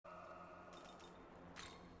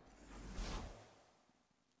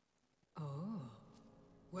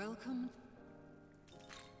Welcome.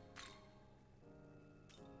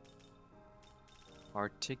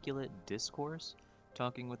 Articulate discourse?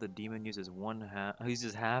 Talking with a demon uses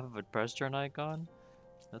half of a press turn icon?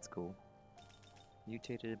 That's cool.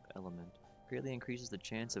 Mutated element. Greatly increases the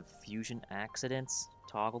chance of fusion accidents.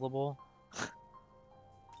 Toggleable.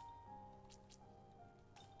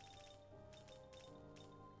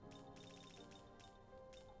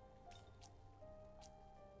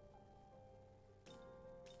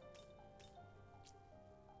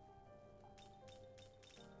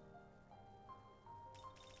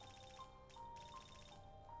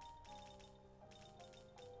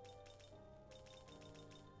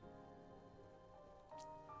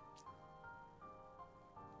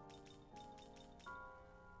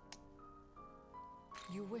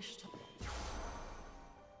 You wish to...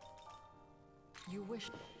 You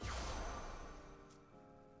wish...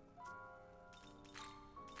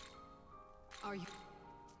 Are you...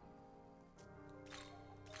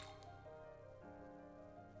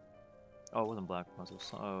 Oh, it wasn't Black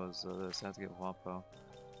Muscles. Oh, it was this. I have to get Wapo.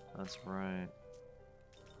 That's right.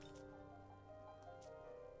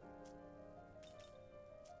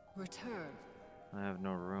 Return. I have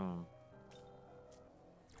no room.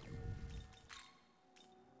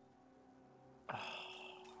 Oh,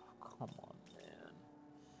 come on, man.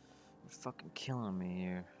 You're fucking killing me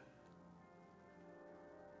here.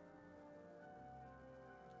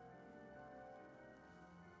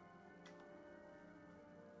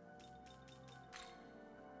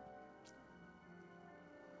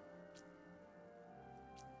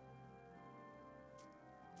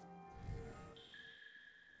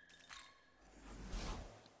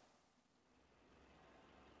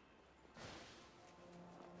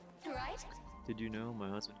 Right? Did you know my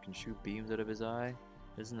husband can shoot beams out of his eye?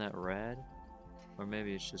 Isn't that rad? Or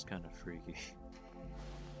maybe it's just kind of freaky.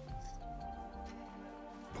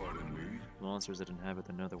 Pardon me? Monsters that inhabit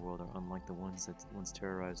the netherworld are unlike the ones that once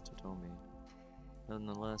terrorized Totomi.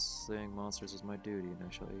 Nonetheless, slaying monsters is my duty, and I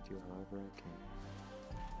shall aid you however I can.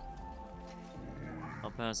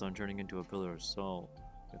 I'll pass on turning into a pillar of salt.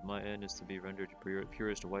 If my end is to be rendered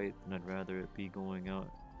purest white, then I'd rather it be going out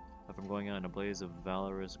in a blaze of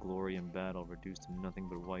valorous glory and battle, reduced to nothing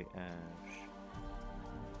but white ash.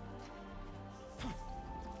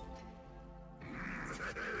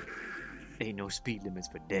 Ain't no speed limits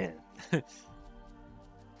for death.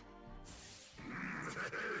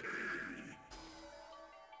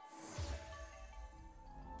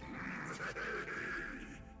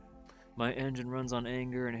 My engine runs on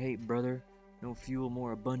anger and hate, brother. No fuel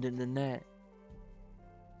more abundant than that.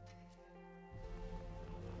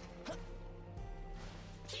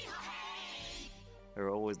 There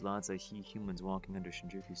are always lots of humans walking under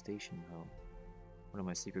Shinjuku Station, though. One of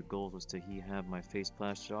my secret goals was to have my face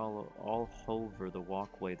plastered all over the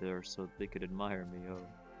walkway there so they could admire me,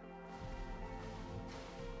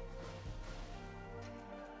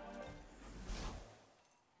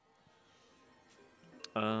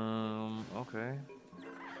 okay.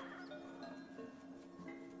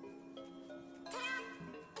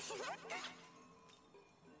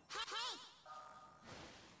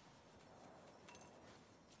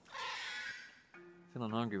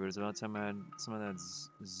 Feeling hungry, but it's about time I had some of that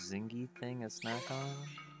zingy thing to snack on.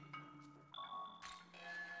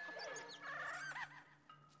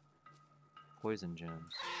 Poison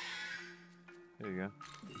gems. There you go.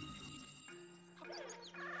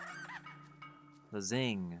 The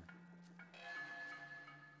zing.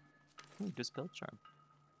 Ooh, dispel charm.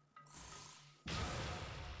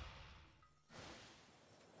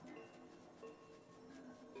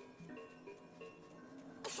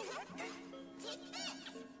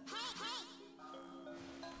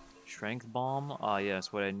 Strength bomb? Ah,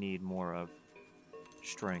 yes, what I need more of.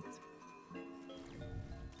 Strength.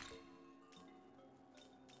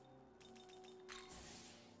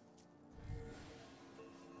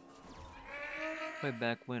 Way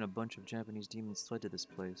back when, a bunch of Japanese demons fled to this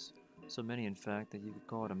place. So many, in fact, that you could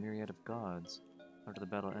call it a myriad of gods. After the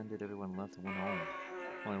battle ended, everyone left and went home.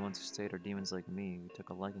 Only ones who stayed are demons like me, who took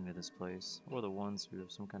a liking to this place, or the ones who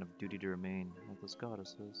have some kind of duty to remain, like those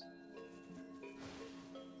goddesses.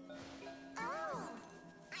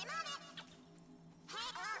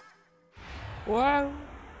 Wow!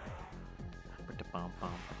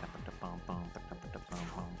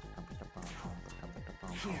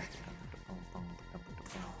 Here.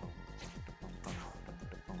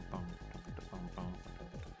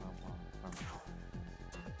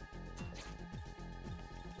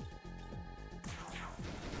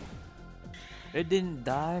 It didn't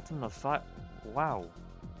die from the fire. Wow.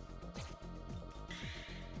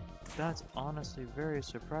 That's honestly very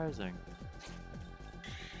surprising.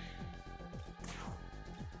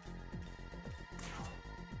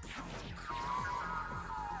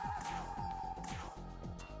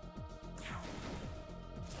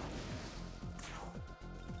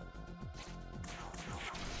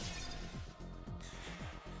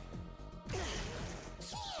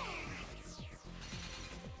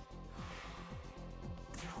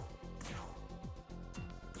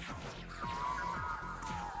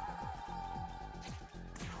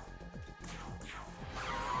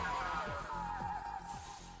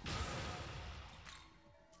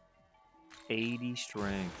 80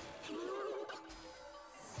 strength.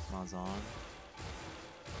 Mazan.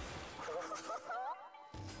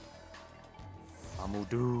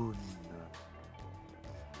 Amudun.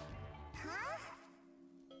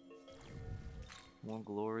 More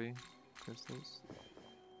glory crystals.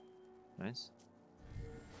 Nice.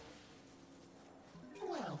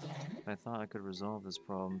 Well then. I thought I could resolve this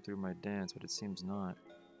problem through my dance, but it seems not.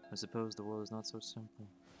 I suppose the world is not so simple.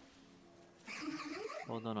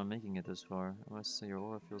 Well done on making it this far. I must say your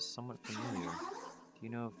aura feels somewhat familiar. Do you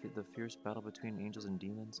know if the fierce battle between angels and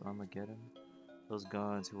demons, Armageddon? Those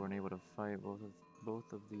gods who were unable to fight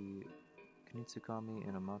both of the Kunitsukami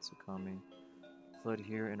and Amatsukami fled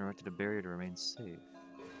here and erected a barrier to remain safe.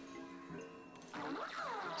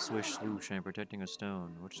 Swish swoosh, I am protecting a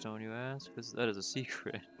stone. Which stone, you ask? That is a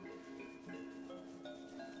secret.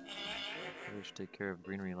 I should take care of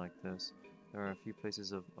greenery like this. There are a few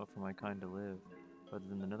places for my kind to live, other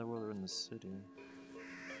than the netherworld or in the city.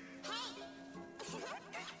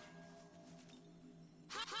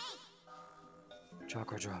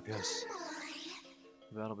 Chakra drop, yes.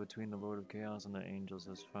 The battle between the Lord of Chaos and the angels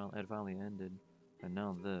had finally ended, and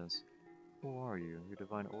now this. Who are you? Your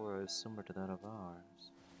divine aura is similar to that of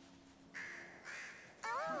ours.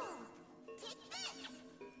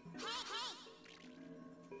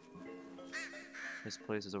 This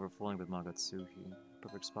place is overflowing with Magatsuhi.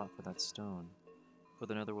 Perfect spot for that stone. Before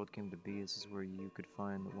the netherworld came to be, this is where you could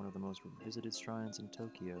find one of the most visited shrines in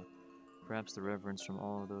Tokyo. Perhaps the reverence from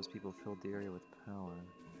all of those people filled the area with power.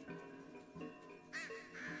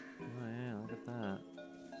 Oh yeah, look at that.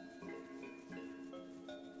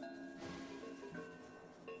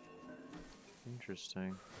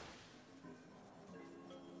 Interesting.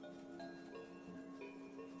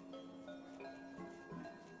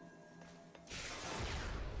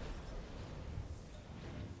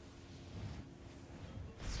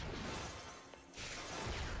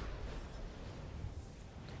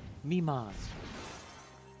 Miman!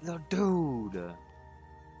 The dude!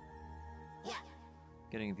 Yeah.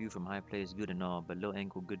 Getting a view from high place is good and all, but low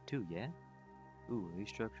angle good too, yeah? Ooh, these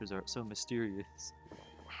structures are so mysterious.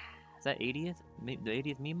 Is that 80th? The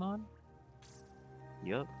 80th Miman?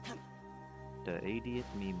 Yup. The 80th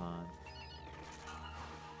Miman.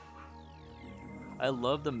 I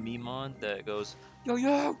love the Miman that goes, yo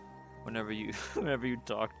yo! Whenever you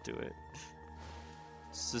talk to it.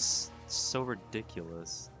 It's just so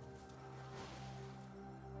ridiculous.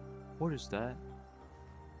 What is that?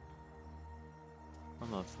 I'm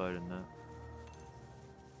not fighting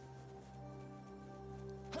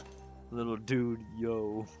that. Little dude,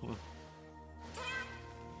 yo.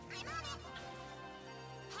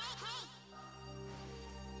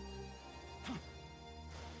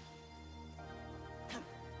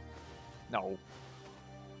 No.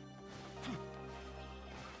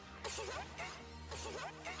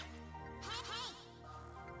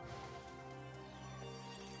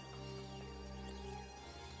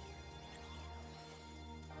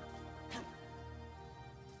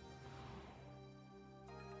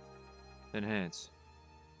 Enhance.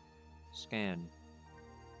 Scan.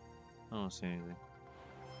 I don't see anything.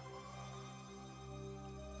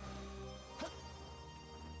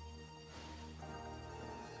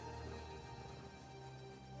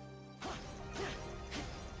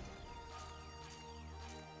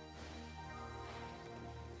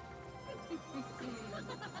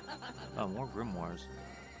 Oh, more grimoires.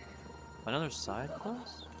 Another side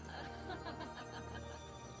quest?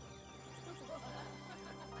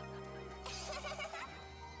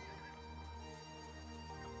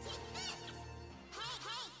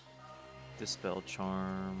 Dispel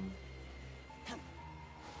charm.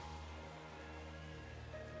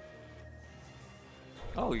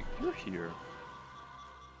 Oh, you're here.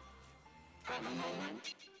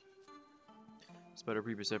 Despite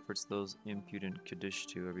previous efforts, those impudent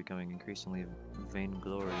Kadishtu are becoming increasingly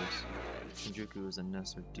vainglorious. Shinjuku is a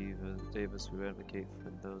nest of devas who advocate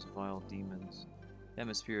for those vile demons. The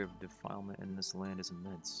atmosphere of defilement in this land is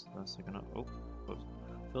immense. Thus, I cannot. Oh,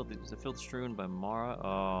 is it filled strewn by Mara?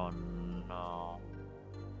 Oh no.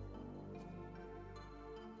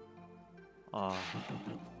 Oh.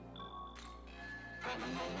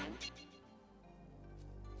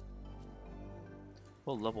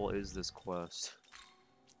 What level is this quest?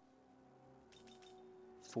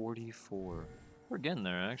 44. We're getting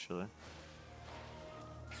there, actually.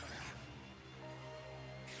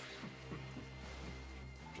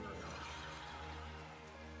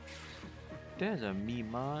 There's a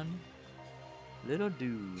Miman. Little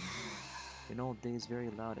dude. In old days, very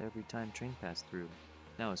loud every time train passed through.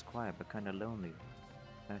 Now it's quiet, but kinda lonely.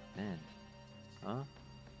 Back then. Huh?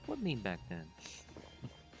 What mean back then?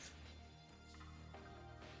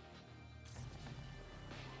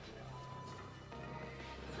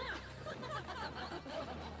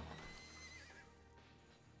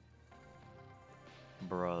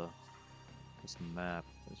 Bruh. This map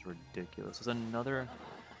is ridiculous. There's another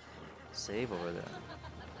save over there.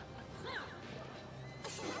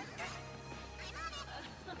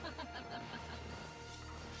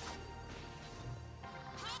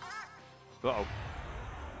 Uh-oh.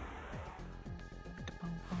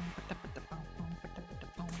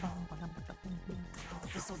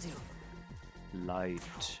 This'll do.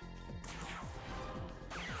 Light.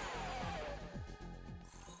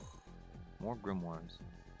 More grimoires.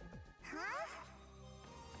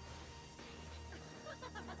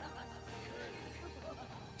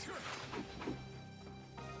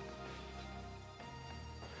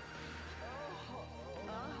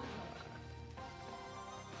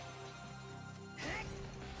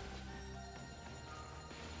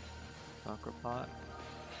 Chakra pot.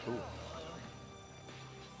 Ooh.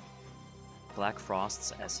 Black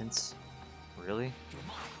Frost's essence? Really?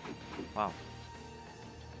 Wow.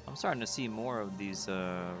 I'm starting to see more of these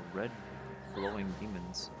red glowing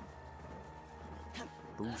demons.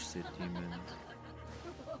 Boosted demons.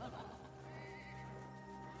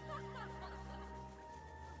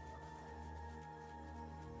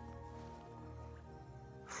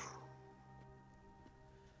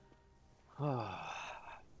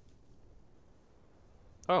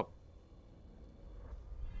 Oh.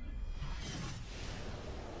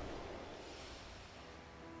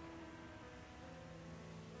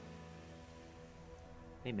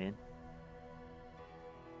 Hey, man.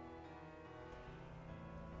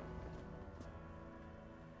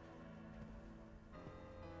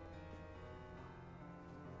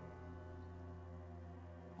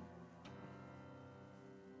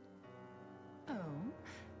 Oh,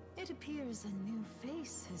 it appears a new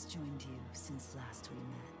face has joined you since last we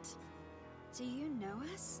met. Do you know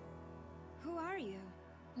us? Who are you?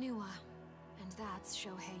 Niwa. And that's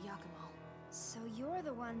Shohei Yakumo. So you're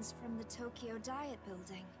the ones from the Tokyo Diet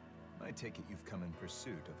Building. I take it you've come in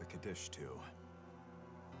pursuit of the Kaddish too.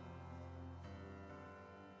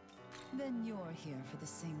 Then you're here for the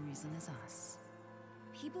same reason as us.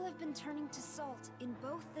 People have been turning to salt in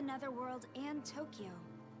both the Netherworld and Tokyo.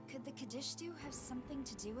 Could the Kadishtu have something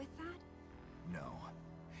to do with that? No.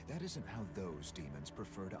 That isn't how those demons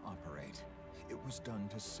prefer to operate. It was done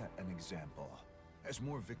to set an example. As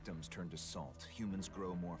more victims turn to salt, humans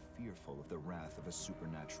grow more fearful of the wrath of a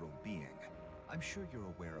supernatural being. I'm sure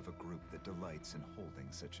you're aware of a group that delights in holding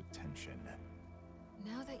such attention.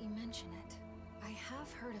 Now that you mention it, I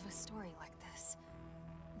have heard of a story like this.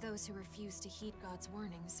 Those who refused to heed God's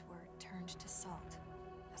warnings were turned to salt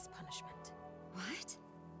as punishment. What?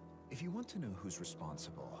 If you want to know who's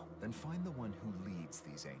responsible, then find the one who leads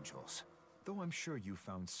these angels. Though I'm sure you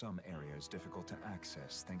found some areas difficult to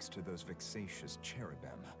access thanks to those vexatious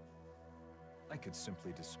cherubim. I could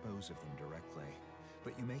simply dispose of them directly,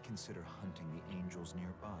 but you may consider hunting the angels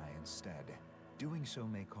nearby instead. Doing so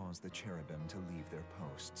may cause the cherubim to leave their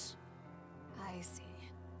posts. I see.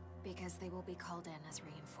 Because they will be called in as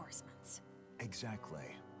reinforcements.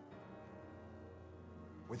 Exactly.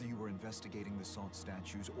 Whether you were investigating the salt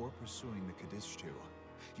statues or pursuing the Kadishtu,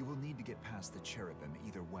 you will need to get past the cherubim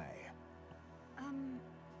either way.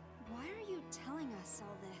 Why are you telling us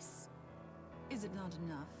all this? Is it not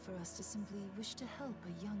enough for us to simply wish to help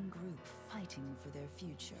a young group fighting for their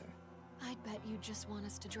future? I'd bet you just want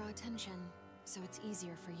us to draw attention, so it's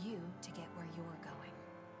easier for you to get where you're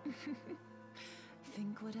going.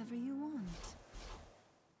 Think whatever you want.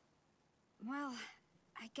 Well,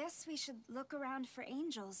 I guess we should look around for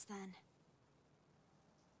angels then.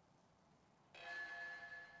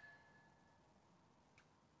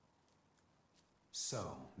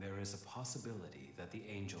 So, there is a possibility that the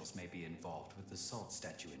angels may be involved with the salt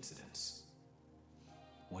statue incidents.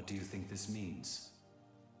 What do you think this means?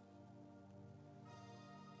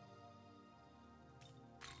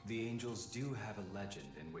 The angels do have a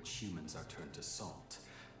legend in which humans are turned to salt.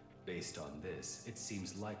 Based on this, it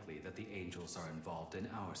seems likely that the angels are involved in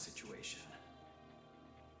our situation.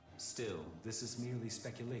 Still, this is merely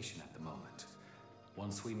speculation at the moment.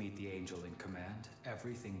 Once we meet the angel in command,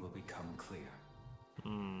 everything will become clear.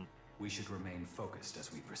 We should remain focused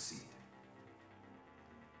as we proceed.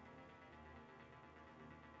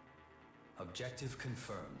 Objective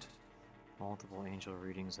confirmed. Multiple angel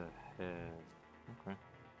readings ahead. Okay.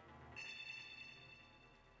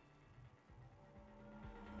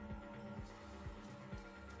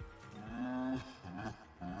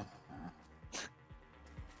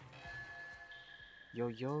 Yo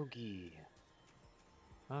Yogi.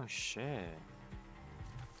 Oh shit.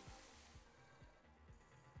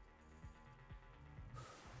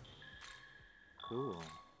 Cool.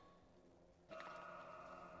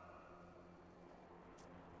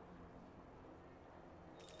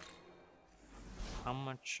 How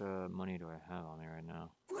much money do I have on me right now?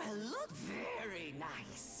 Well, look very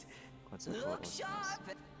nice. What's it? Look sharp.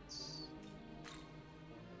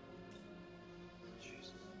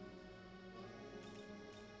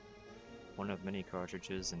 One of many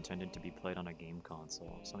cartridges intended to be played on a game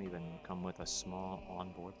console. Some even come with a small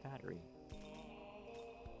onboard battery.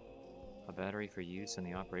 A battery for use in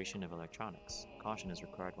the operation of electronics. Caution is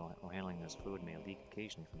required while handling this fluid may leak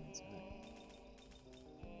occasionally from inside.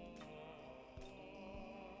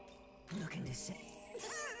 Looking to say,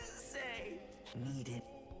 need it.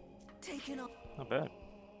 Taking off. Not bad.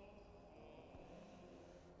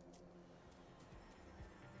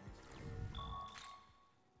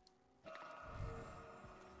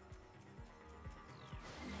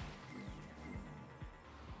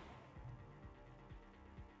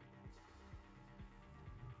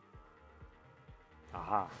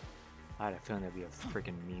 Aha. I had a feeling there'd be a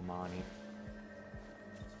freaking meme on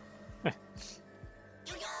here.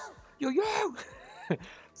 Yo!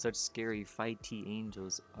 Such scary fighty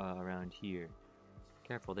angels around here.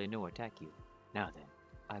 Careful, they know attack you. Now then,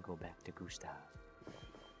 I go back to Gustav.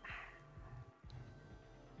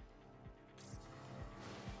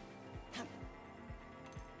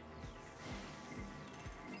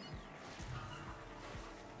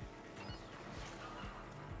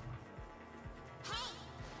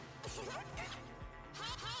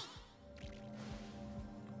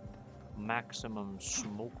 Maximum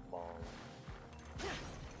smoke ball.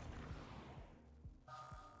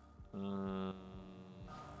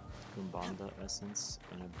 Gumbanda essence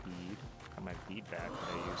and a bead. Got my bead back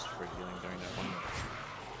that I used for healing during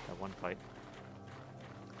that one fight.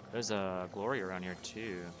 There's a glory around here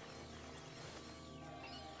too.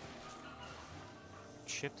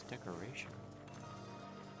 Chipped decoration.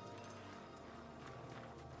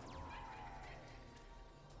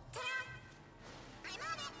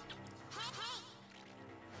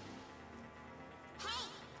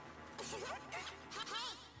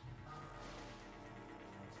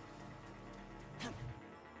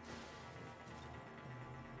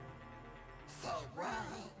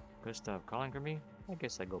 Gustav calling for me? I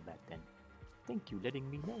guess I go back then. Thank you letting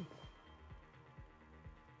me know.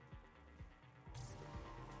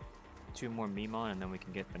 2 more Memon and then we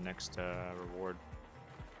can get the next reward.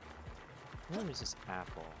 Where is this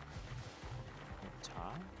apple? Up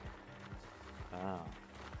top? Oh.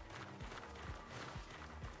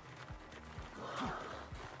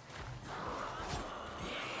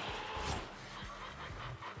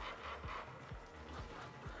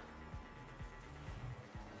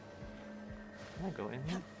 Can I go in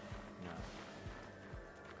here? No.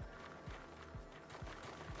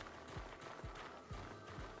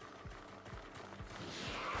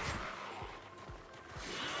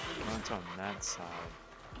 Oh, it's on that side.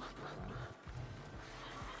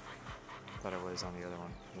 Thought it was on the other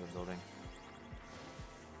one, the building.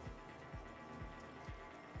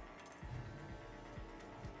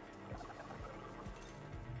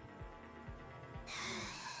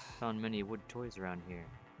 Found many wood toys around here.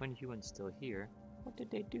 When humans still here, what did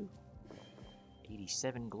they do?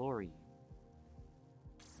 87 glory.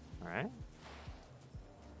 Alright.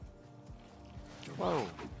 Whoa.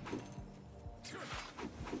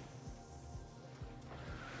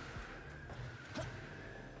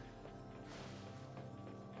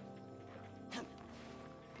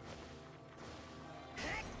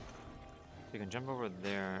 So you can jump over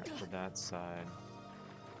there to that side.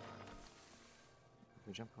 If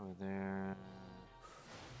we jump over there.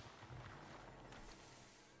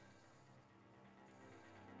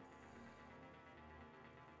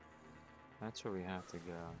 That's where we have to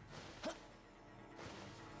go.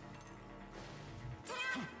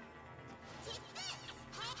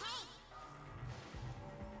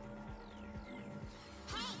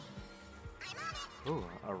 Ooh,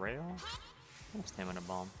 a rail? Oh, stamina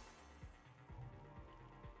bomb.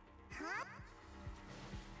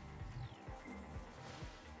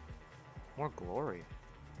 More glory.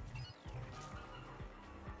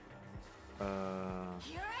 Here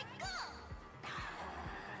I go.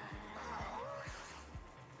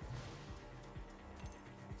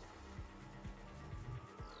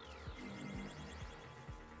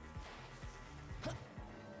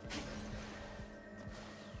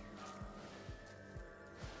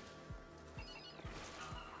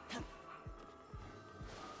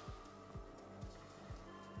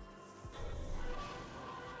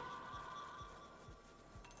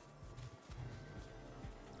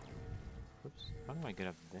 Oops, how do I get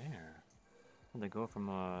up there? Well, they go from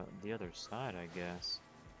the other side, I guess.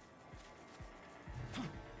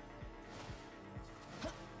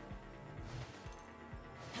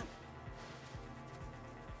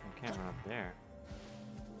 I can't run up there.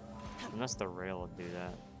 Unless the rail will do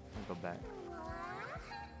that. I'll go back.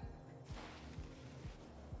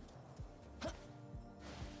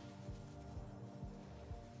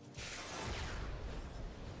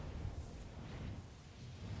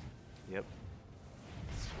 Yep.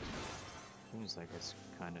 Seems like it's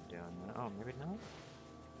kind of doing that. Oh, maybe not?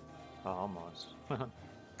 Oh, almost.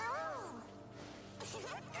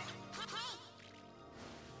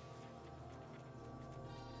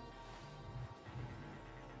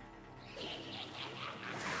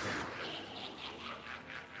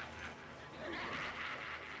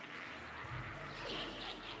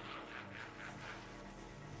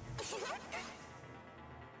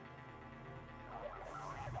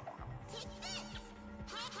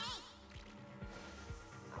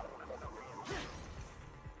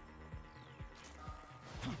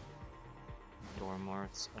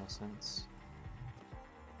 Dormart's essence.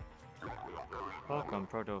 Welcome,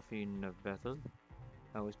 Proto-Fiend of Bethel.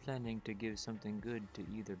 I was planning to give something good to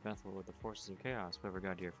either Bethel or the forces of chaos, whoever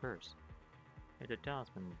got here first. It's a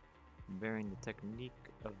talisman bearing the technique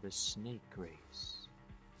of the snake race.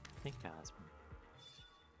 Snake talisman.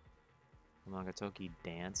 Amagatoki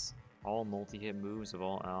dance. All multi-hit moves of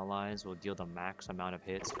all allies will deal the max amount of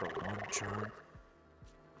hits for one turn.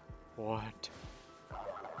 What?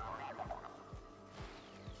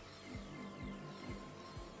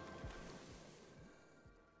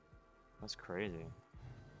 That's crazy.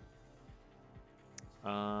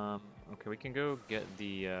 Okay, we can go get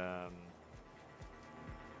the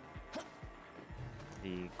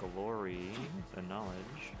glory, the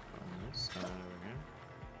knowledge on this side over here.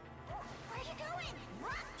 Where you going?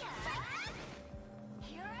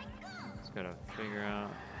 Here I go. Just gotta figure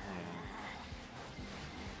out.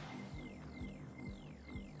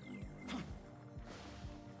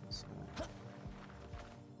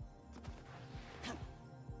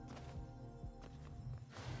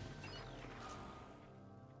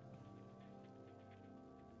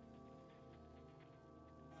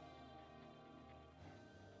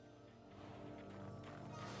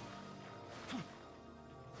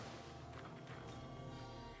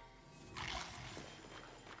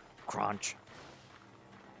 Crunch.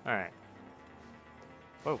 Alright.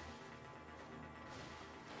 Whoa.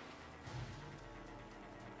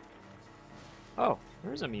 Oh,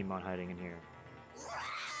 there's a Memon hiding in here.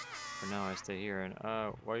 For now I stay here and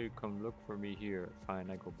why you come look for me here? Fine,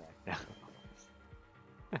 I go back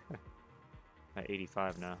now. At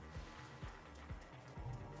 85 now.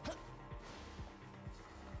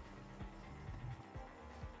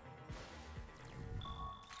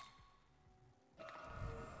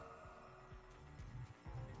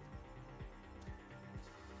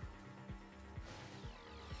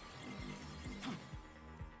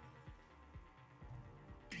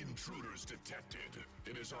 Intruders detected.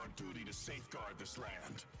 It is our duty to safeguard this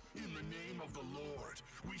land. In the name of the Lord,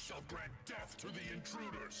 we shall grant death to the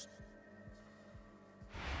intruders.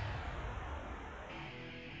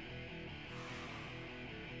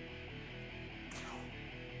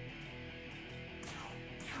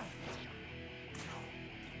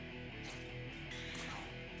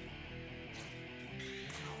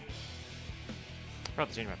 I forgot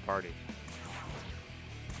to change my party.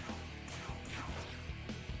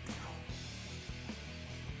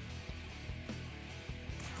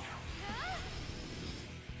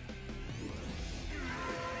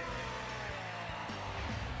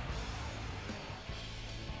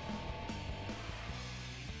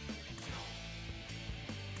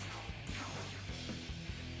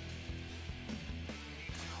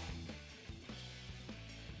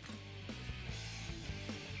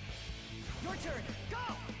 Your turn. Go.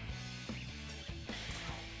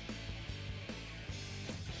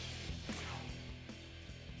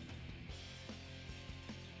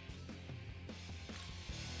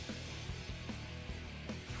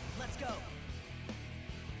 Let's go.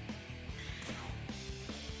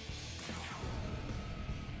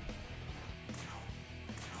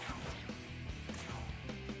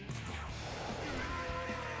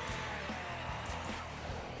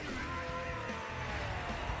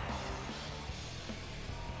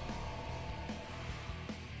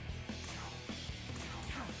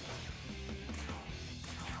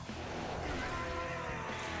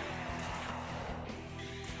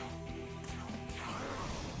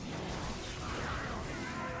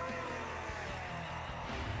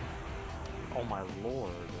 Oh my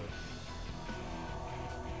lord.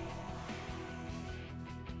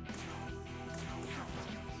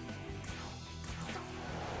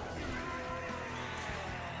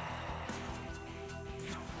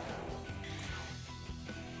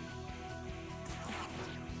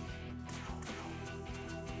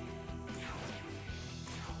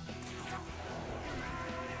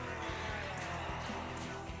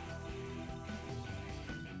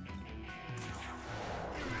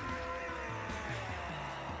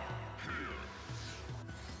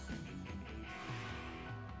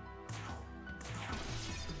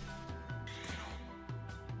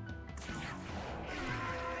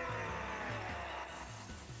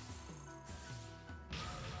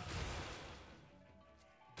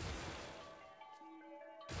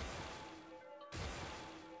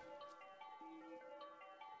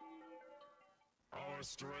 our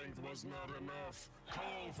strength was not enough.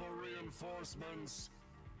 Call for reinforcements.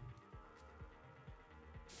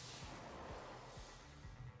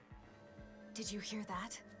 Did you hear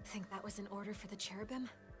that? Think that was an order for the cherubim?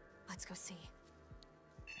 Let's go see.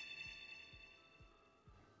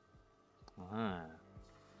 Oh,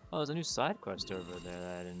 there's a new side quest over there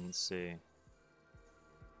that I didn't see.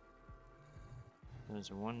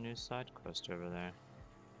 There's one new side quest over there.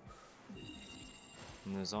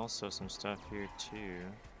 And there's also some stuff here too.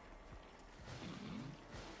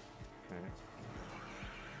 Okay.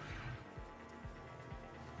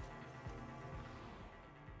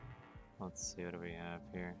 Let's see, what do we have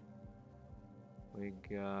here? We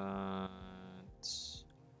got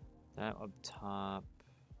that up top.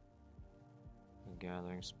 The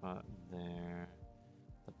gathering spot there.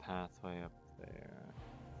 The pathway up there.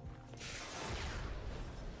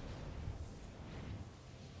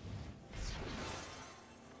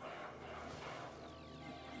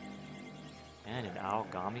 And an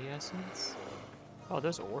Algami essence? Oh,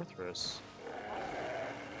 there's Orthrus.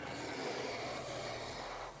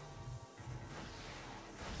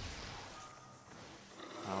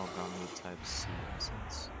 Algami type C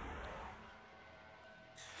essence.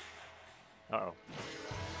 Uh-oh.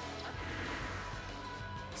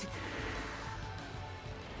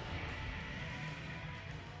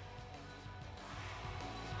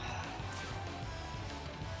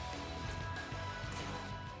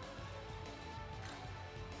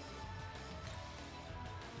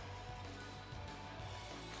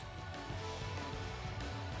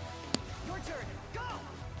 Your turn. Go!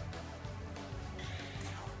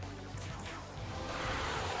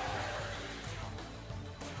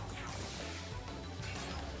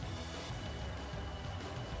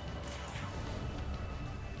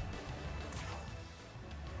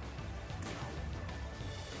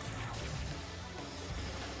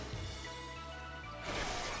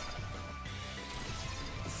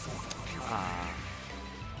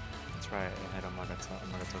 That's right, I had a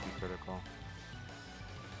Magatoki critical.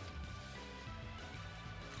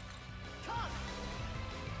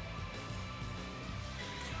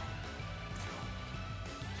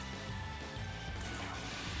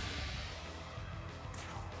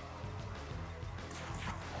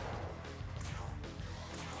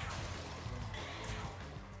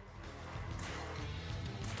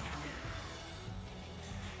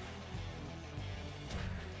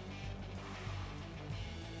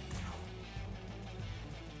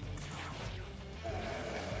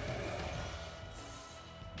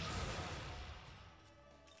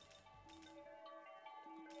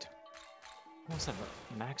 I almost have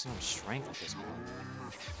a maximum strength at this point.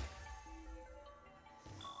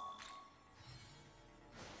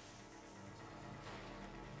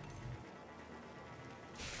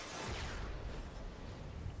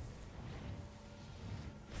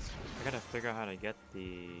 I gotta figure out how to get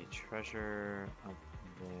the treasure up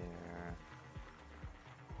there.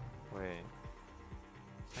 Wait.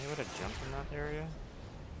 Are you able to jump in that area?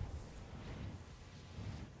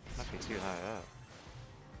 Might be too high up.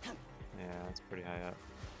 Yeah, that's pretty high up.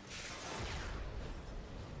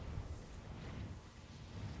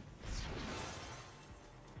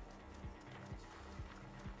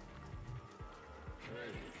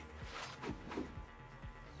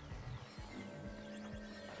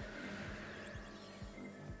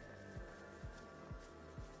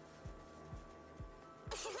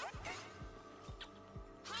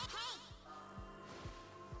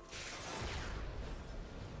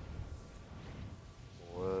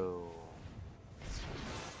 Whoa.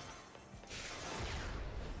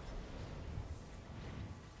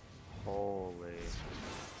 Holy.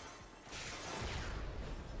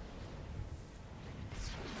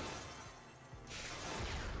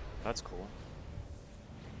 That's cool.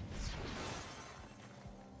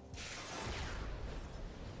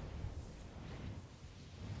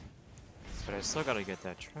 But I still gotta get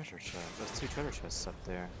that treasure chest. Those two treasure chests up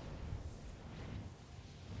there.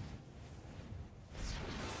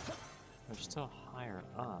 They're still higher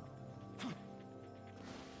up.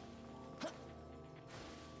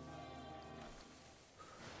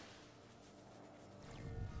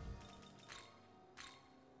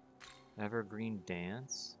 Evergreen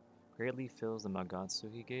Dance greatly fills the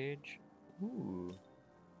Magatsuhi gauge. Ooh.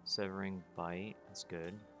 Severing Bite, that's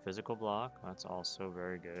good. Physical Block, that's also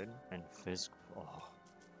very good. And physical. Oh.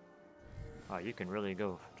 Oh, you can really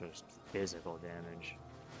go for just physical damage.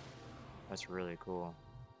 That's really cool.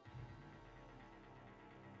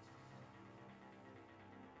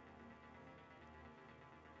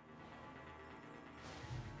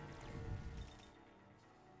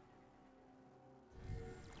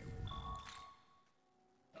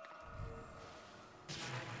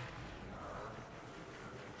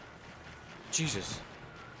 Jesus.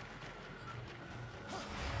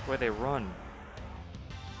 Where they run.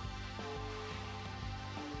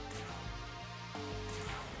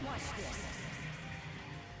 Watch this.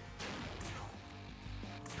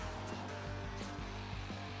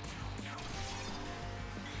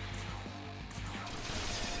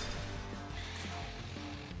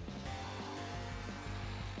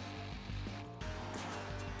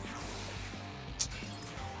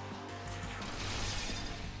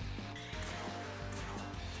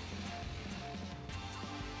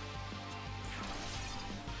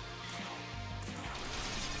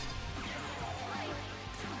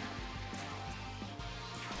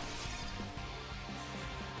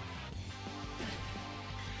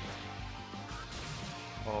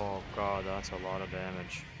 Oh god, that's a lot of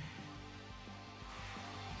damage.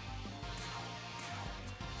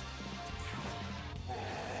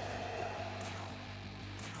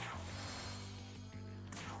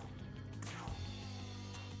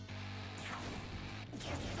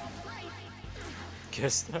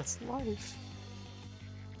 Guess that's life.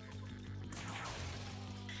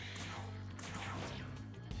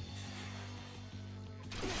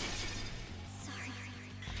 Sorry.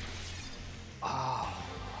 Oh.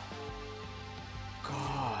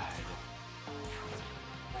 God.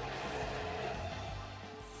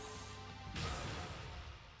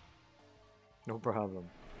 No problem.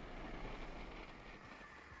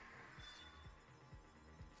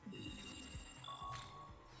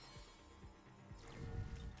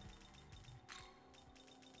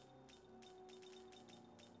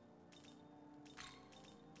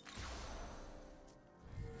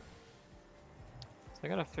 So I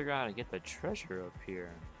gotta figure out how to get the treasure up here.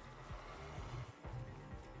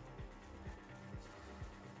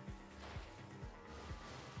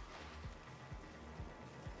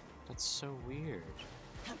 That's so weird.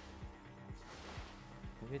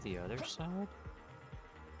 Maybe the other side?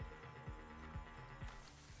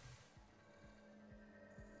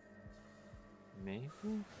 Maybe?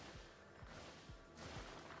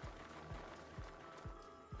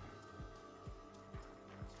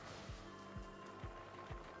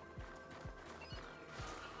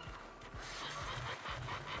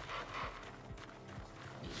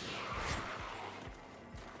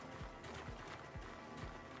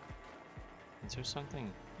 Is there something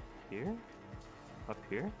here? Up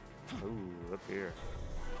here? Ooh, up here.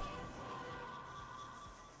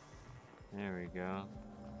 There we go.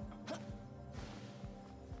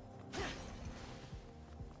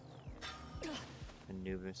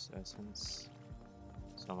 Anubis essence.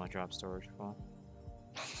 So my drop storage full.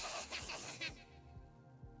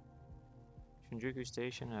 Shinjuku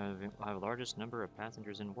Station will have the largest number of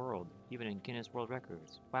passengers in the world, even in Guinness World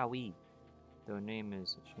Records. Wowee! Though name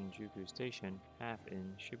is Shinjuku Station, half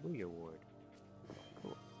in Shibuya Ward.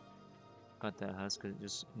 Cool. Got that husk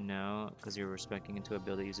just now because you were speccing into a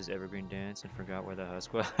build that uses Evergreen Dance and forgot where the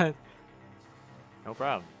husk was. No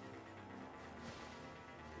problem.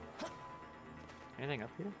 Anything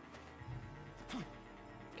up here?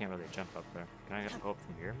 Can't really jump up there. Can I go up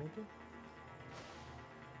from here, maybe?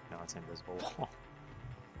 No, it's invisible wall.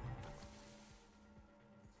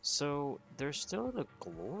 So, there's still the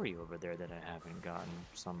glory over there that I haven't gotten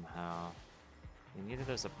somehow. And either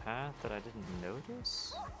there's a path that I didn't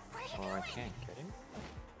notice, or I can't get it.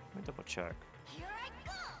 Let me double check. Here I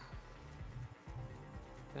go.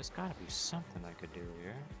 There's gotta be something I could do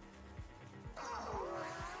here.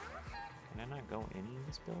 Can I not go in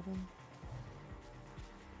this building?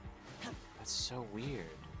 That's so weird.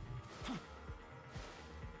 I'm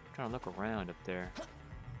trying to look around up there.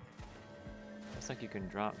 Looks like you can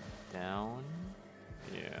drop down.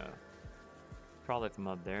 Yeah. Probably from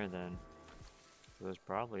up there then. So there's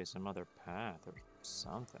probably some other path or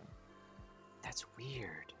something. That's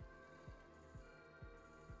weird.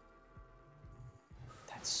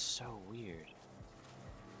 That's so weird.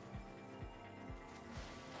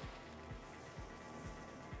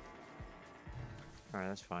 Alright,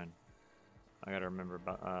 that's fine. I gotta remember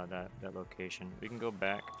about that location. We can go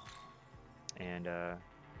back and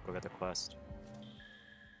go get the quest.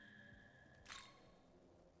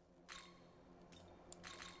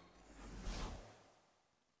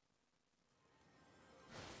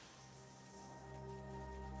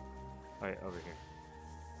 Alright, over here.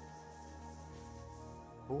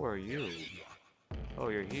 Who are you? Oh,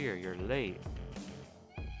 you're here. You're late.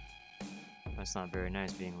 That's not very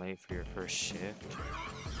nice being late for your first shift.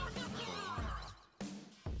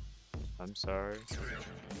 I'm sorry.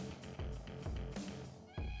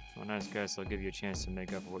 Well, nice guys, I'll give you a chance to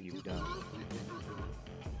make up for what you've done.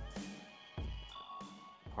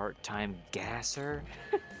 Part-time gasser?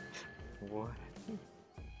 What?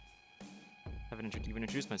 Haven't even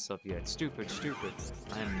introduced myself yet. Stupid, stupid.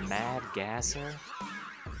 I'm Mad Gasser.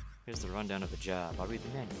 Here's the rundown of the job. I'll read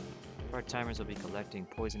the menu. Part-timers will be collecting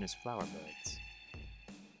poisonous flower buds.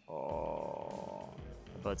 Oh.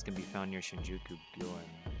 The buds can be found near Shinjuku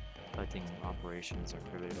Gyoen. Collecting operations are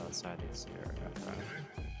prohibited outside this area.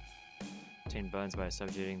 Obtain buds by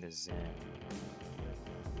subjugating the Zen.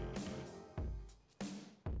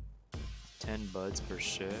 10 buds per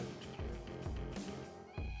shift.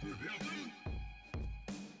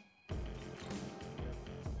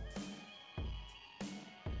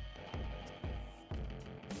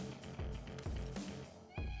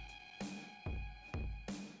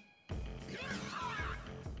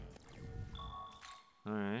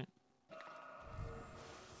 Alright.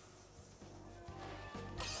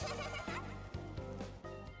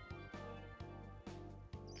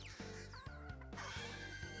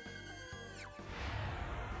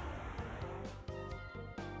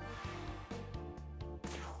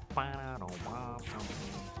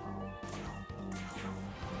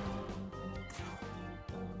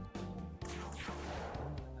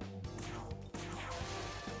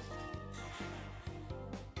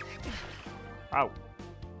 Ow.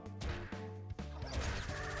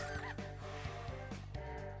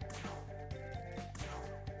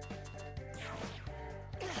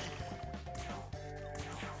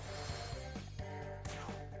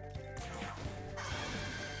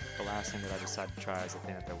 The last thing that I decided to try is the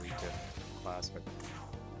thing that they're weak to. Classic.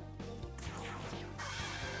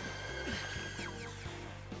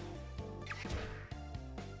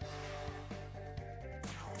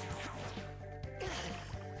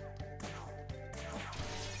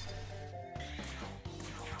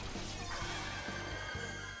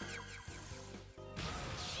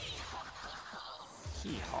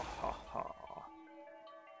 Hee ha ha ha.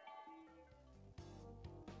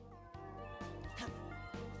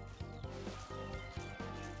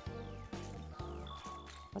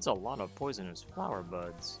 That's a lot of poisonous flower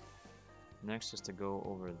buds. Next is to go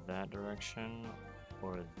over that direction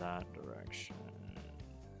or that direction.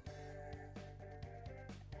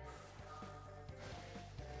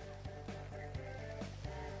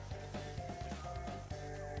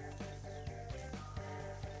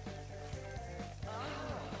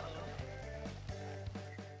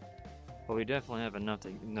 Well, we definitely have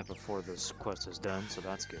enough before this quest is done, so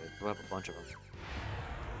that's good. We'll have a bunch of them.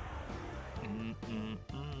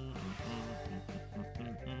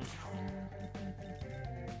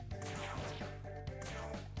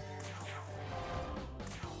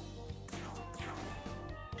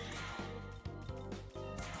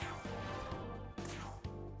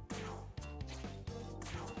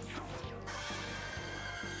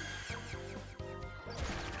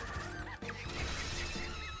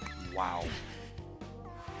 Wow.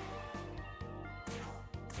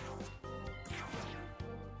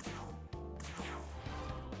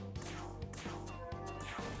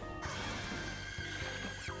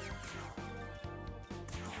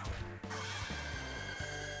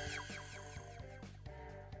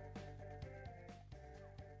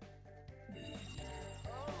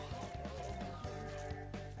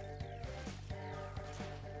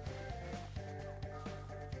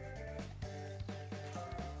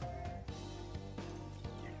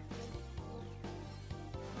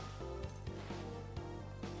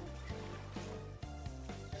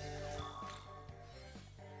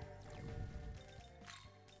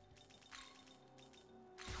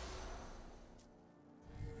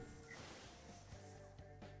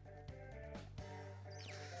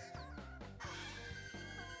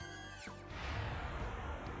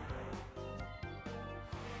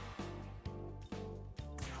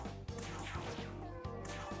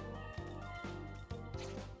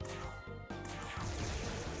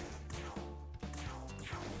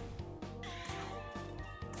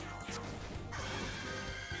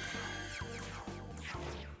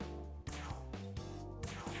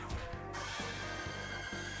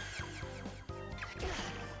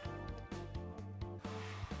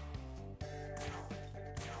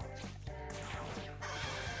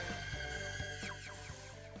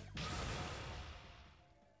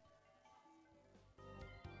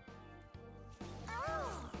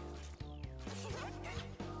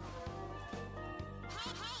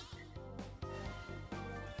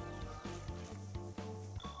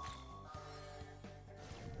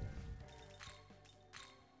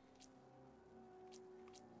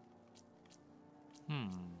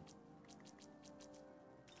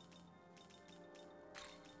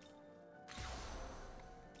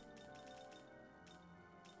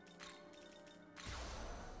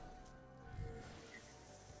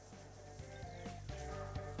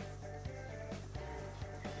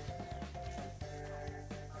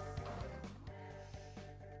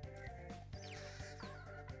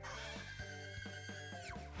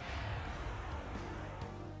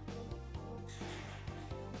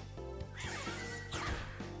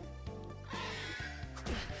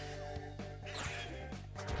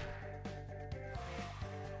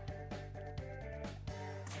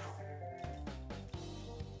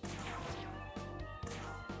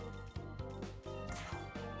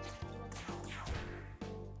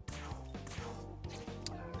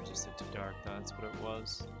 dark, that's what it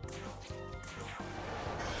was.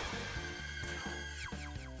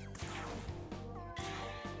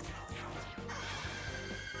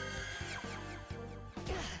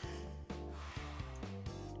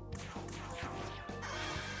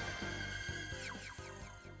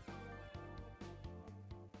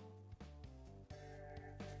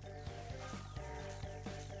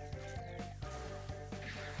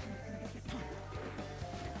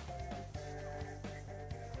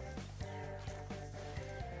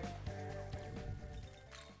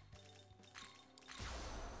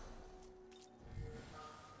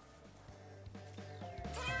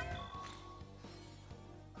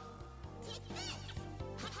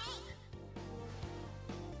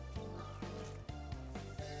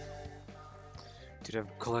 Dude,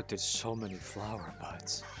 I've collected so many flower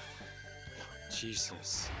buds.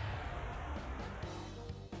 Jesus.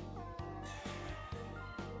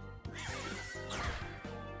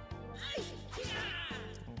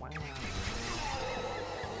 Wow.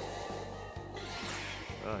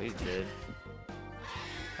 Oh, he's dead.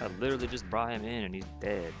 I literally just brought him in and he's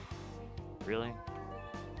dead. Really?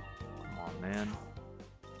 Come on, man.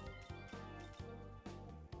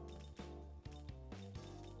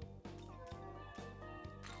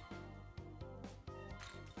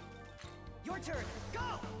 Your turn.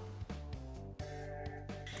 Go!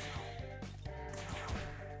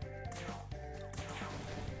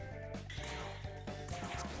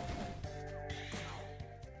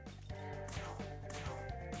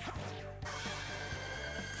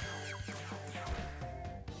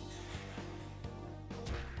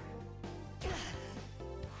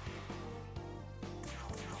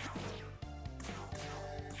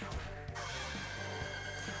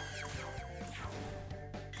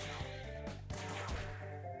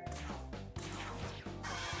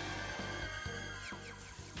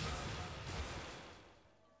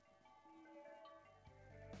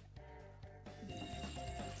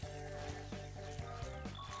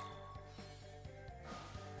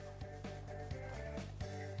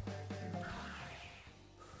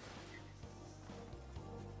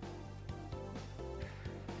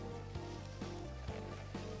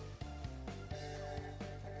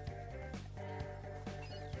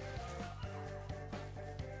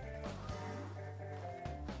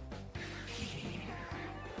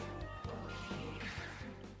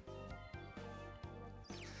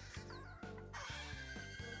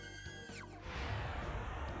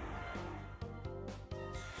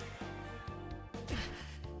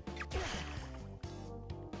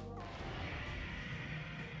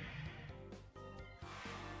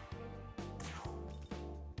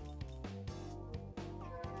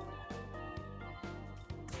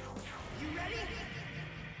 You ready?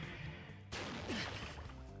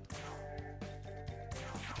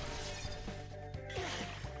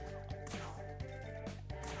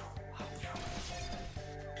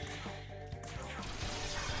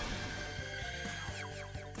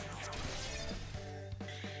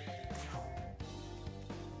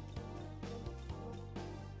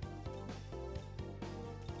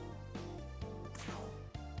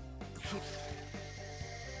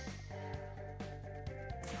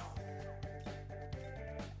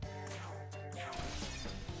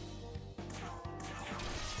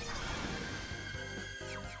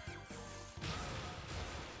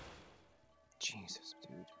 Jesus,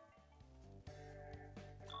 dude.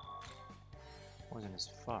 Wasn't as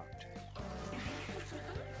fucked.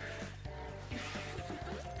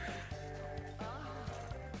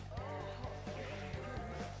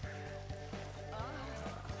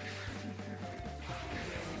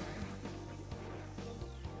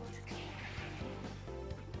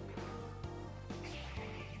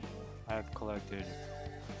 I've collected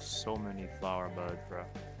so many flower buds, bro.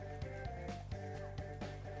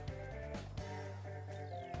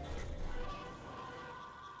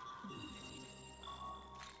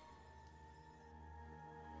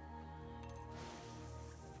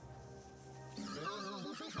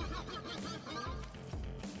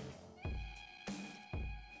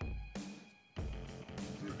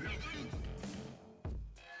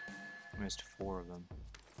 Missed 4 of them.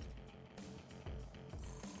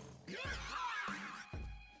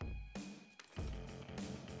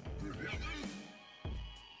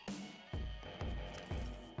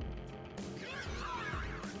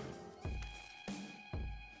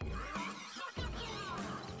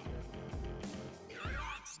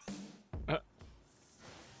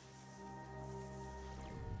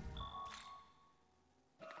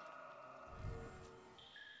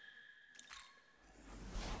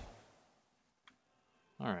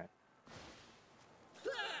 Alright.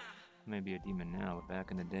 Maybe a demon now, but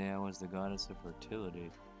back in the day I was the goddess of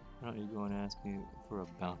fertility. Why don't you go and ask me for a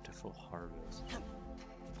bountiful harvest?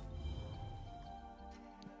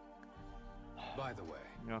 By the way,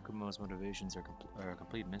 Yakumo's motivations are a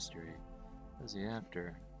complete mystery. What is he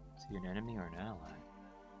after? Is he an enemy or an ally?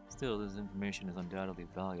 Still, this information is undoubtedly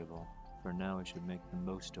valuable. For now, we should make the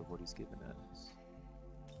most of what he's given us.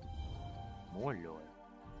 More loyal.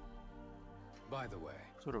 by the way,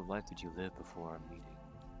 What sort of life did you live before our meeting?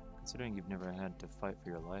 Considering you've never had to fight for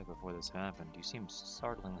your life before this happened, you seem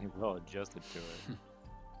startlingly well adjusted to it.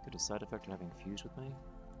 Did a side effect of having fused with me?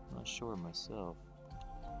 I'm not sure myself.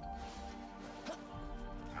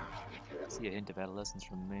 I see a hint of adolescence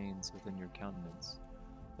remains within your countenance,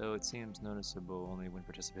 though it seems noticeable only when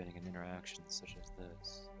participating in interactions such as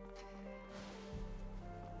this.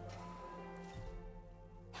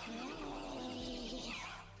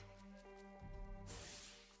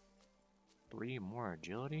 Three more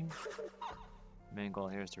agility? Main goal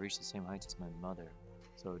here is to reach the same heights as my mother,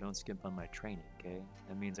 so don't skimp on my training, okay?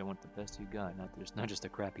 That means I want the best you got, not just a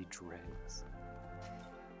crappy dregs.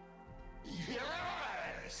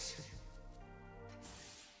 Yes!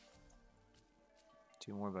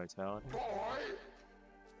 2 more vitality. Boy!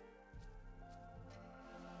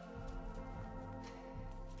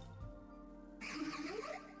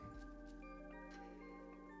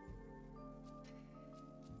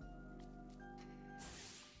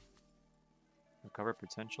 Recover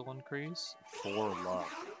potential increase? 4 luck.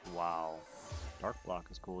 Wow. Dark block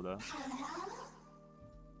is cool though.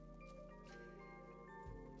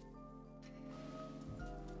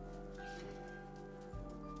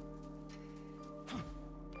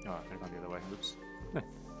 Oh, I could have gone the other way. Oops.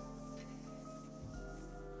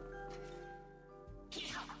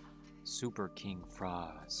 Super King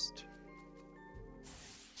Frost.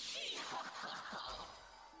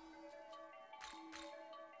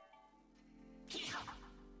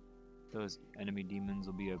 Those enemy demons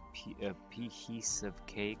will be a piece of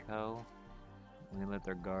cake, ho. When they let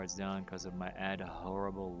their guards down because of my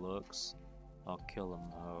horrible looks, I'll kill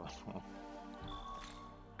them, ho.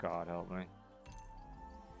 God help me.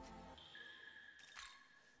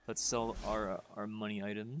 Let's sell our money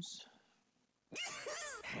items.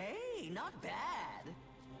 Hey, not bad.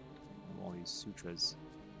 All these sutras.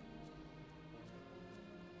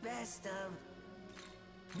 Best of.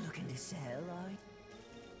 Looking to sell,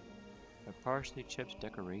 A partially chipped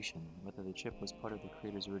decoration. Whether the chip was part of the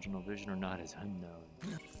creator's original vision or not is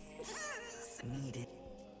unknown. Need it.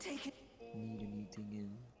 Take it. Need anything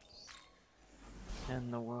else?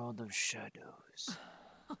 In the world of shadows.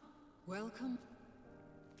 Welcome.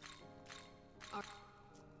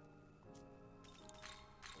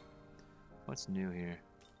 What's new here?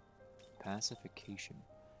 Pacification.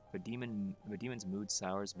 If a demon's mood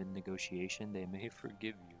sours mid-negotiation, they may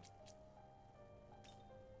forgive you.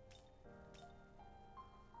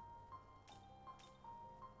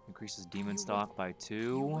 Increases demon stock by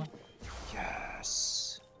 2. Yes.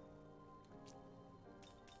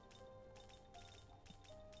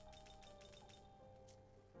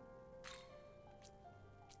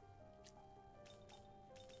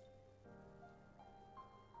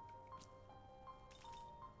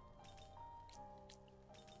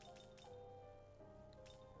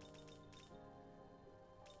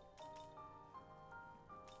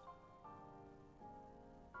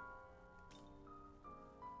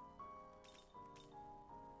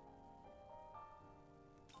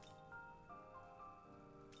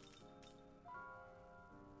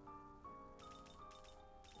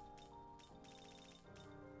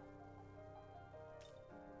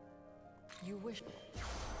 You wish.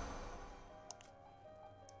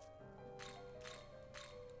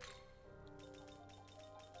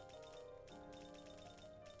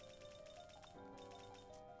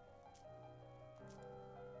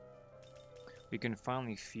 We can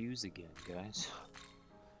finally fuse again, guys.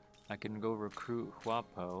 I can go recruit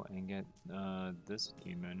Huapo and get this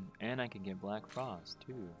demon, and I can get Black Frost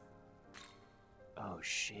too. Oh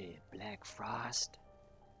shit, Black Frost.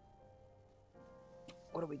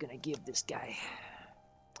 What are we gonna give this guy?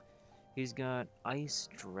 He's got Ice,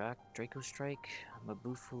 Draco Strike,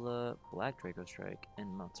 Mabufula, Black Draco Strike, and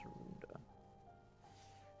Matsurunda.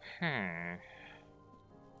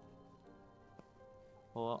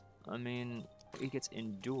 Well, I mean, he gets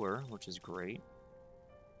Endure, which is great.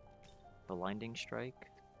 Blinding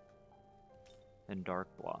Strike, and Dark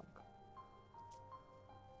Block.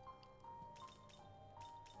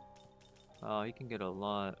 Oh, he can get a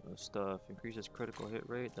lot of stuff. Increases critical hit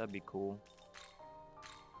rate, that'd be cool.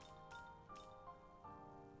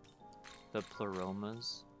 The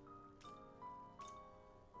Pleromas.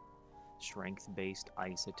 Strength-based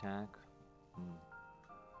ice attack.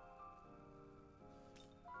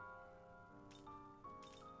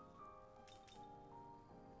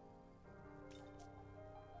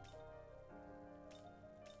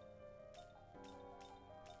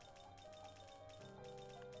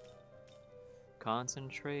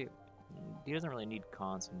 Concentrate? He doesn't really need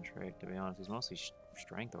concentrate, to be honest. He's mostly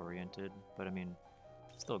strength oriented, but I mean,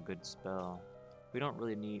 still a good spell. We don't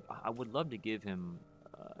really need... I would love to give him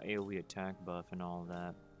AoE attack buff and all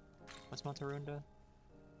that. What's Maltarunda?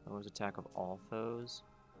 Oh, it's attack of all foes.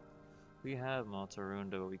 We have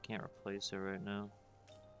Maltarunda, but we can't replace it right now.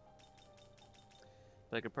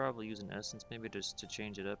 But I could probably use an essence maybe just to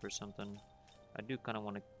change it up or something. I do kind of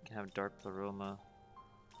want to have Dark Pleroma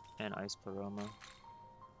and Ice Pleroma.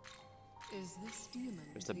 Is this demon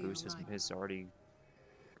Just to boost his already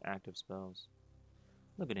active spells.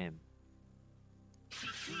 Look at him.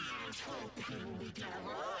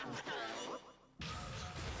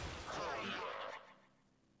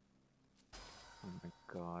 Oh my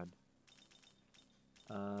god.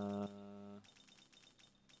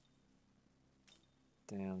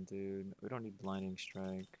 Damn, dude. We don't need Blinding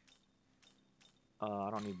Strike. I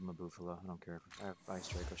don't need Mabufala. I don't care if I have Ice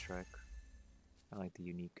Strike or Strike. I like the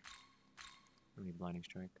unique. I don't need Blinding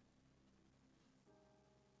Strike.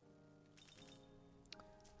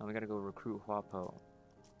 Now we gotta go recruit Huapo.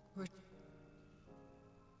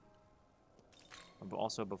 But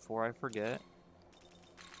also, before I forget,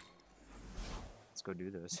 let's go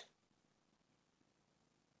do this.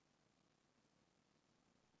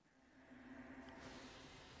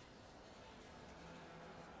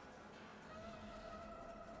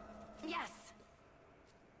 Yes!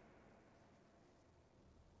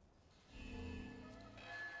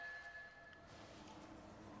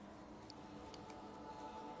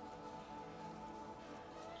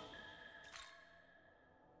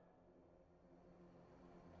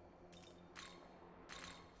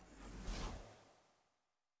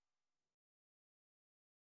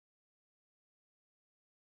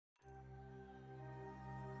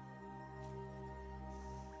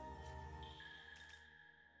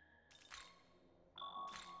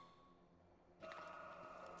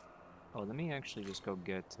 Oh, let me actually just go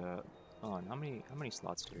get. Hold on, how many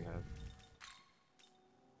slots do we have?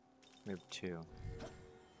 We have 2.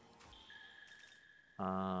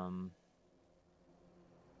 I'm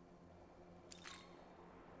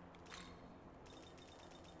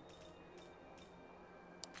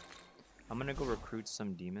gonna go recruit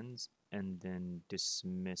some demons and then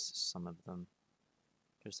dismiss some of them,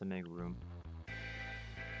 just to make room.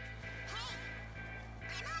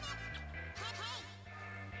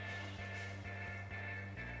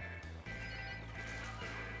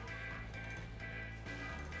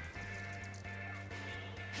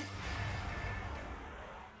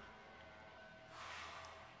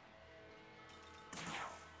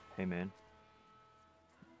 Hey man.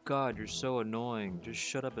 God, you're so annoying. Just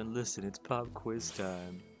shut up and listen. It's pop quiz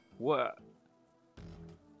time. What?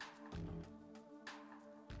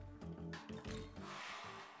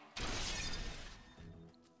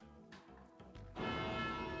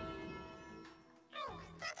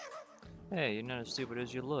 Hey, you're not as stupid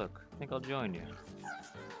as you look. I think I'll join you.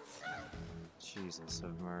 Jesus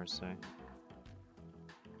of mercy.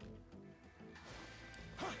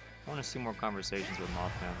 I want to see more conversations with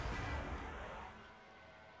Mothman.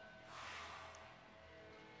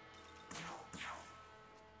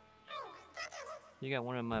 You got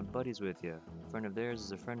one of my buddies with you. A friend of theirs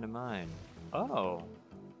is a friend of mine. Oh!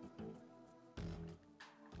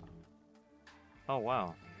 Oh,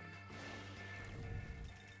 wow.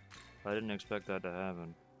 I didn't expect that to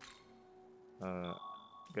happen.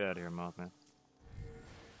 Get out of here, Mothman.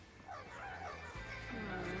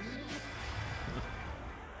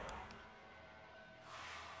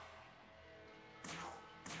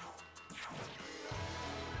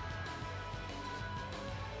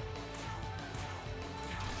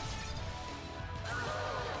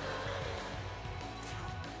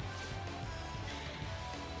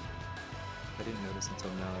 I didn't notice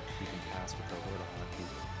until now that you can pass with the little hockey.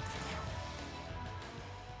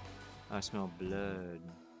 I smell blood.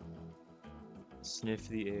 Sniff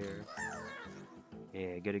the air.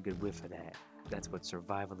 Yeah, get a good whiff of that. That's what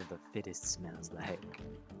survival of the fittest smells like.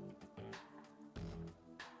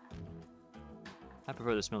 I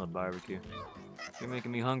prefer the smell of barbecue. You're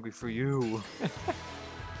making me hungry for you.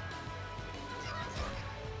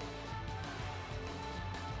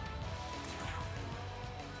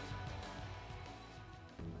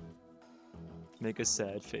 Make a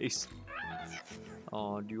sad face.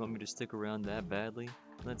 Oh, do you want me to stick around that badly?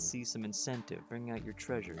 Let's see some incentive. Bring out your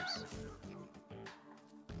treasures.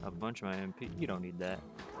 A bunch of my MP. You don't need that.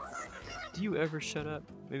 Do you ever shut up?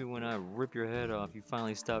 Maybe when I rip your head off, you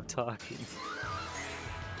finally stop talking.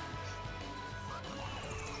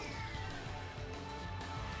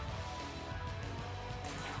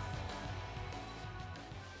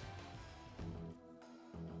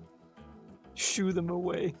 Shoo them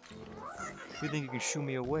away. You think you can shoo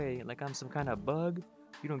me away like I'm some kind of bug?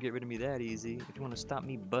 You don't get rid of me that easy. If you want to stop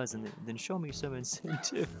me buzzing, then show me some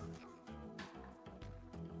incentive.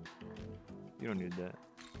 You don't need that.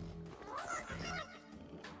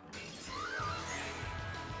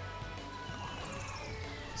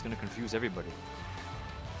 It's gonna confuse everybody.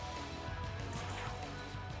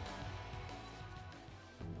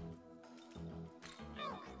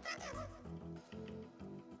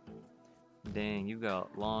 Dang, you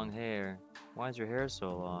got long hair. Why is your hair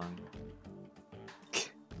so long?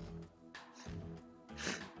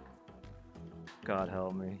 God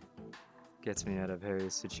help me. Gets me out of hairy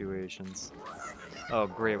situations. Oh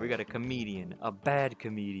great, we got a comedian. A bad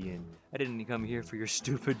comedian. I didn't come here for your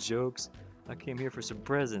stupid jokes. I came here for some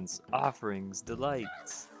presents, offerings,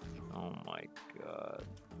 delights. Oh my god.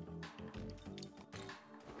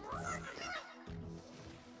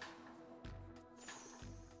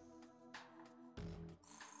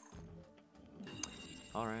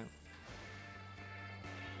 Alright.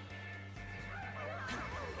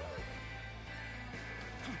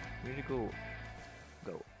 We need to go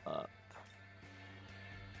up.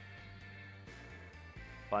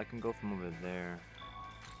 Well, I can go from over there.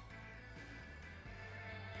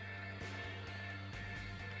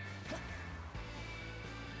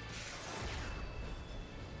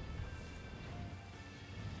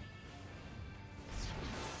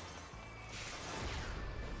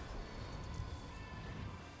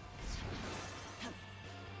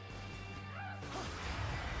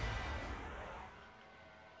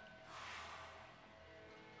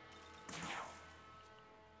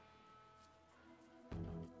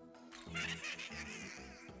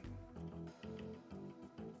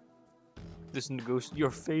 Listen to Ghost, your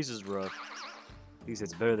face is rough. At least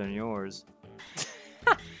it's better than yours.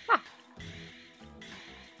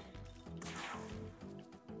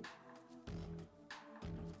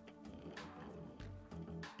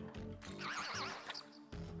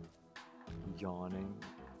 Yawning.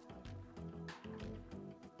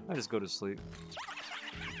 I just go to sleep.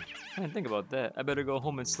 I didn't think about that. I better go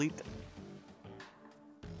home and sleep.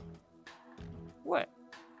 What?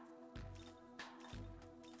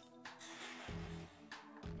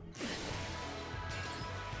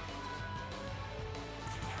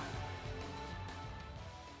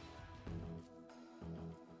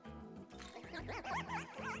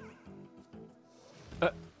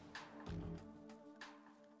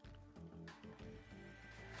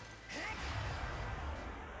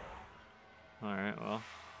 Alright, well.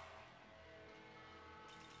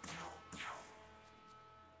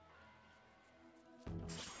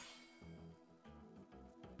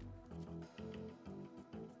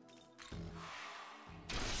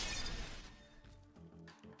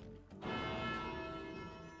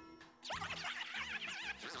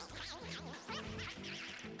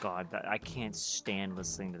 God, I can't stand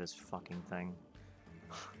listening to this fucking thing.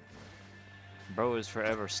 Bro is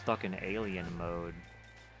forever stuck in alien mode.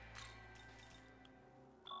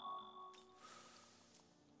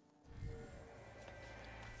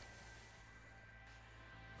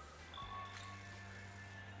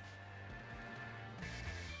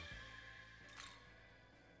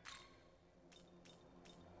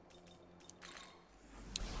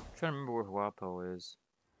 I'm trying to remember where Huapo is.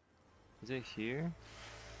 Is it here?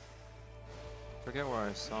 I forget where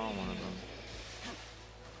I saw one of them.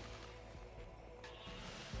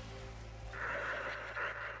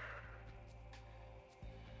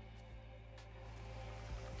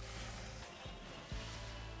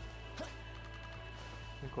 I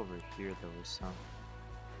think over here there was some.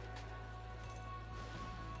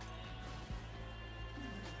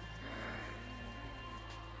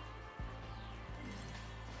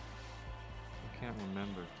 I can't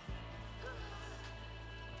remember.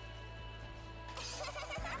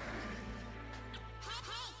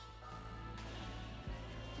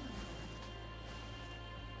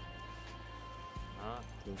 Not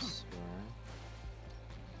this way.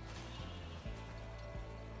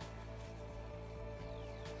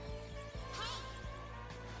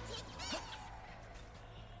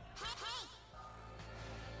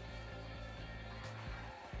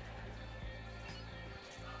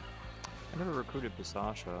 I never recruited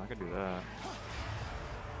Bisasha. I could do that.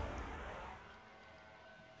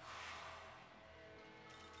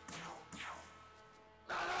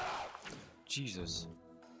 Jesus.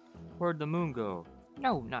 Where'd the moon go?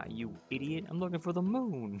 No, not you, idiot. I'm looking for the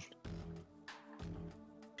moon.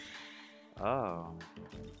 Oh.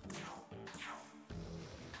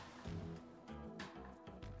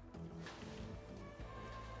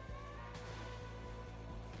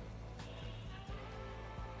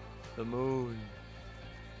 The moon.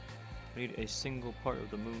 I need a single part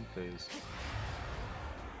of the moon phase.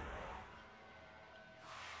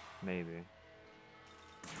 Maybe.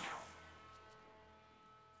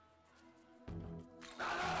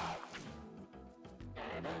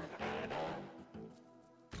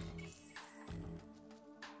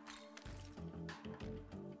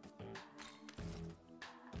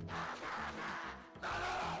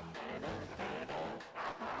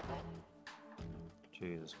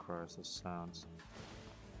 Jesus Christ, this sounds...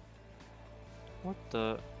 What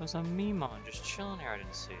the? There's a Memon just chilling here I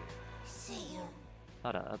didn't see. See you. A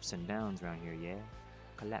lot of ups and downs around here, yeah?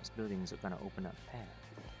 Collapsed buildings are gonna open up path.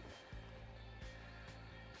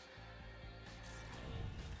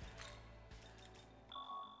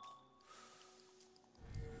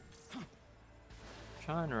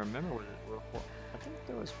 Trying to remember where I think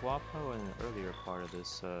there was Wapo in the earlier part of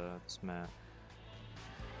this this map.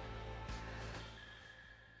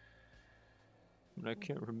 But I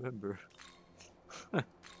can't remember.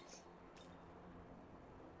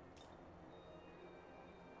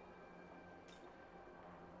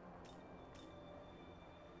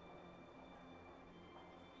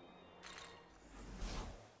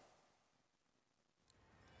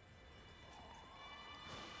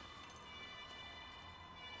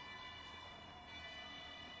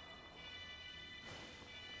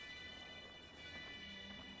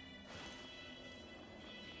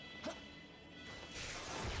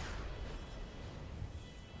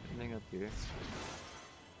 Anything up here?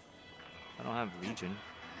 I don't have Legion.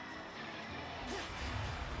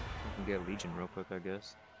 I can get Legion real quick, I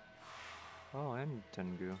guess. Oh, and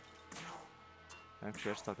Tengu.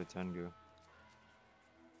 Actually, I stuck to Tengu.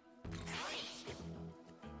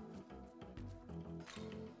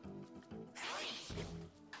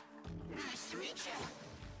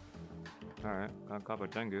 Alright, got copper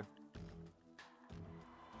Tengu.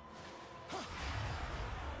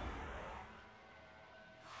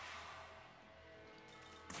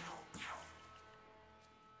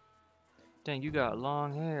 Dang, you got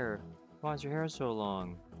long hair. Why is your hair so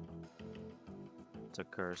long? It's a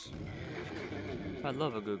curse. I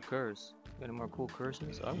love a good curse. Got any more cool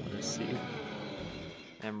curses? I want to see.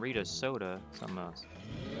 Amrita soda. Something else.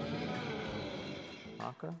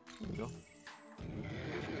 Aka? There you go.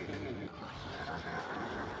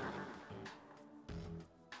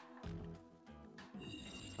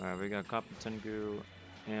 Alright, we got Copper Tengu,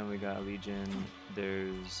 and we got Legion.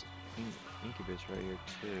 There's Incubus right here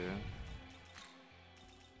too.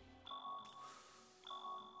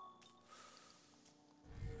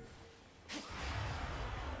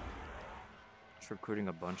 Just recruiting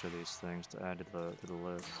a bunch of these things to add to the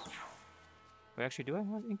list. Wait, actually, do I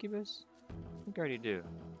have Incubus? I think I already do.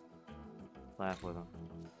 Laugh with them.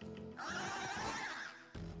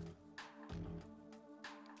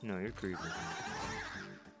 No, you're creepy.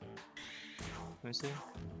 Let me see.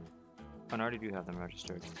 Oh, I already do have them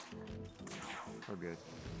registered. We're good.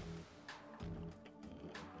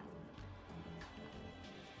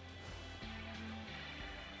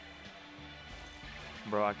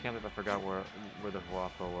 Bro, I can't believe I forgot where the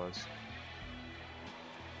Huapo was.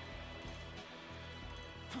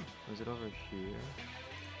 Was it over here?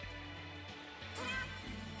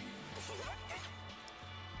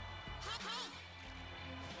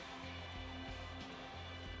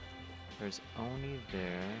 There's Oni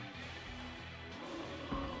there.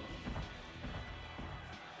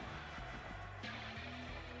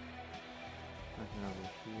 Nothing over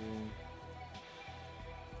here.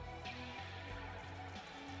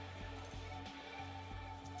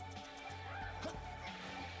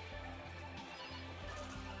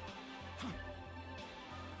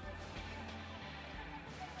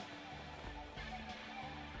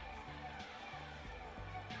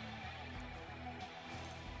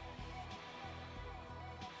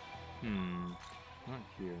 Not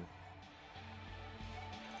here.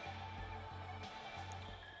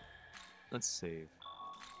 Let's save.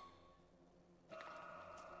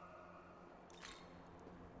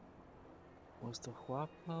 Was the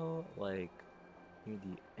Huapo like near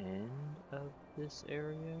the end of this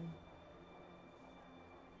area?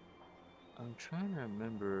 I'm trying to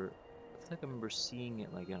remember. I feel like I remember seeing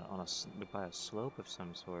it like on by a slope of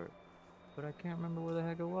some sort, but I can't remember where the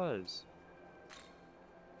heck it was.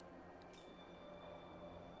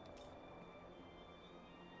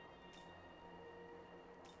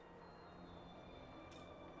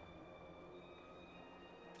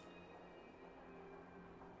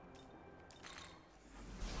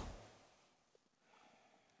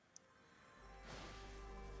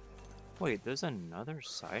 Wait, there's another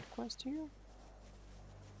side quest here?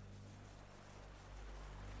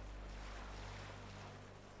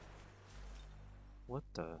 What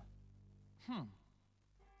the?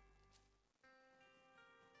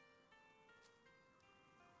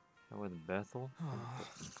 With Bethel? What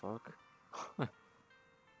the fuck?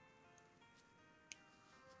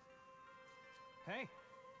 Hey.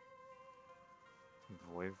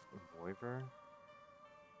 Voiver?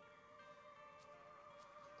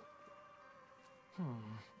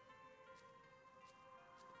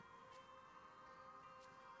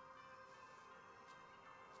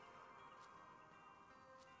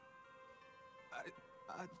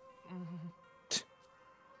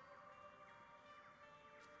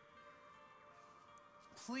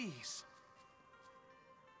 Please.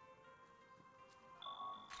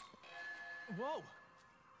 Whoa.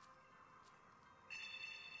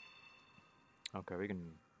 Okay, we can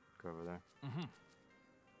go over there.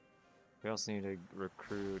 We also need to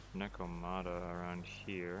recruit Nekomata around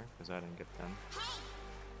here, because I didn't get them.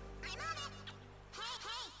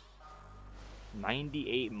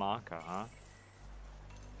 98 Maka, huh?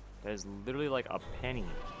 That is literally like a penny.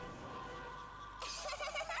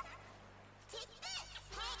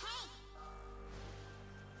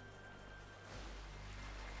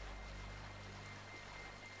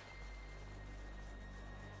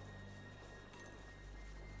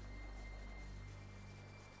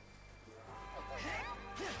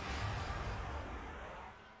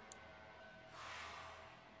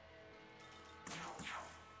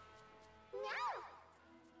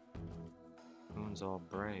 Moon's all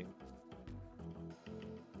bright.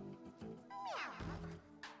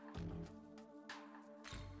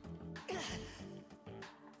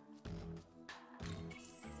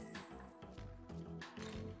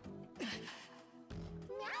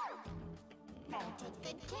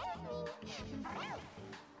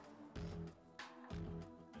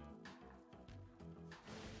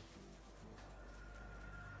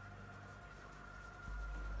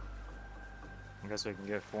 I guess we can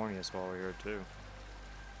get Fornius while we're here too.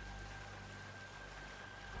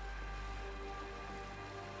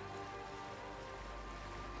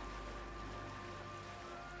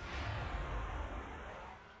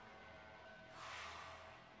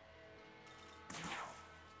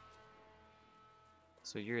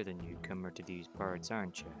 So you're the newcomer to these parts,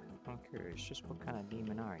 aren't you? I'm curious, just what kind of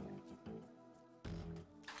demon are you?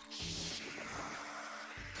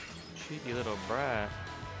 Cheeky little brat.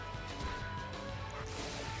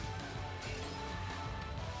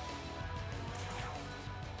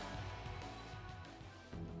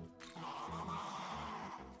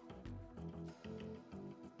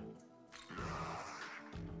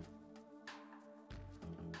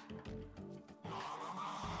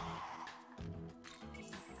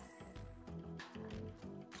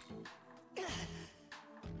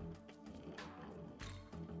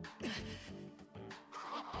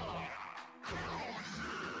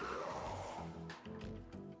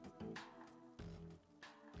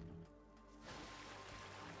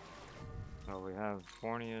 Well, we have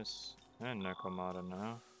Fornius and Nekomata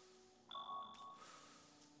now.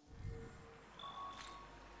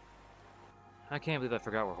 I can't believe I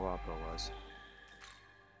forgot where Huapo was.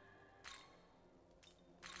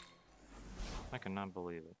 I cannot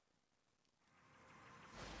believe it.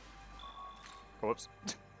 Oh, whoops.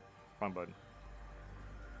 Wrong button.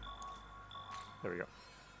 There we go.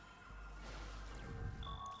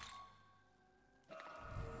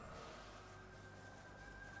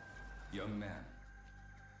 Young man.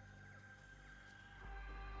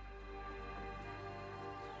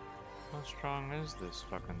 How strong is this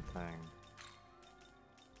fucking thing?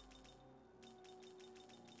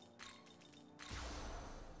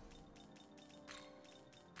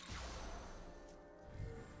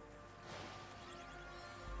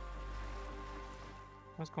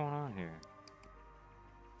 What's going on here?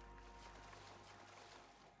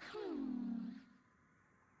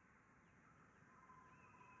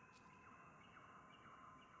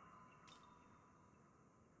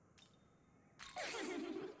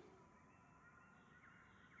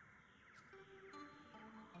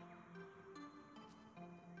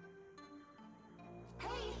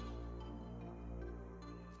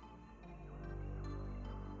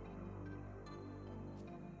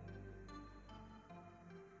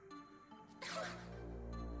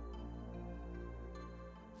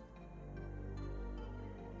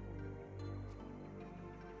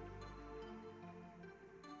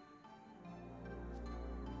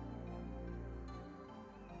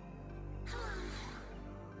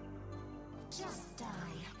 Just die.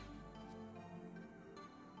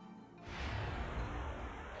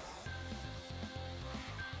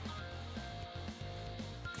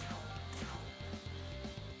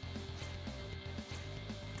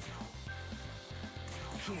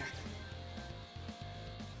 Here.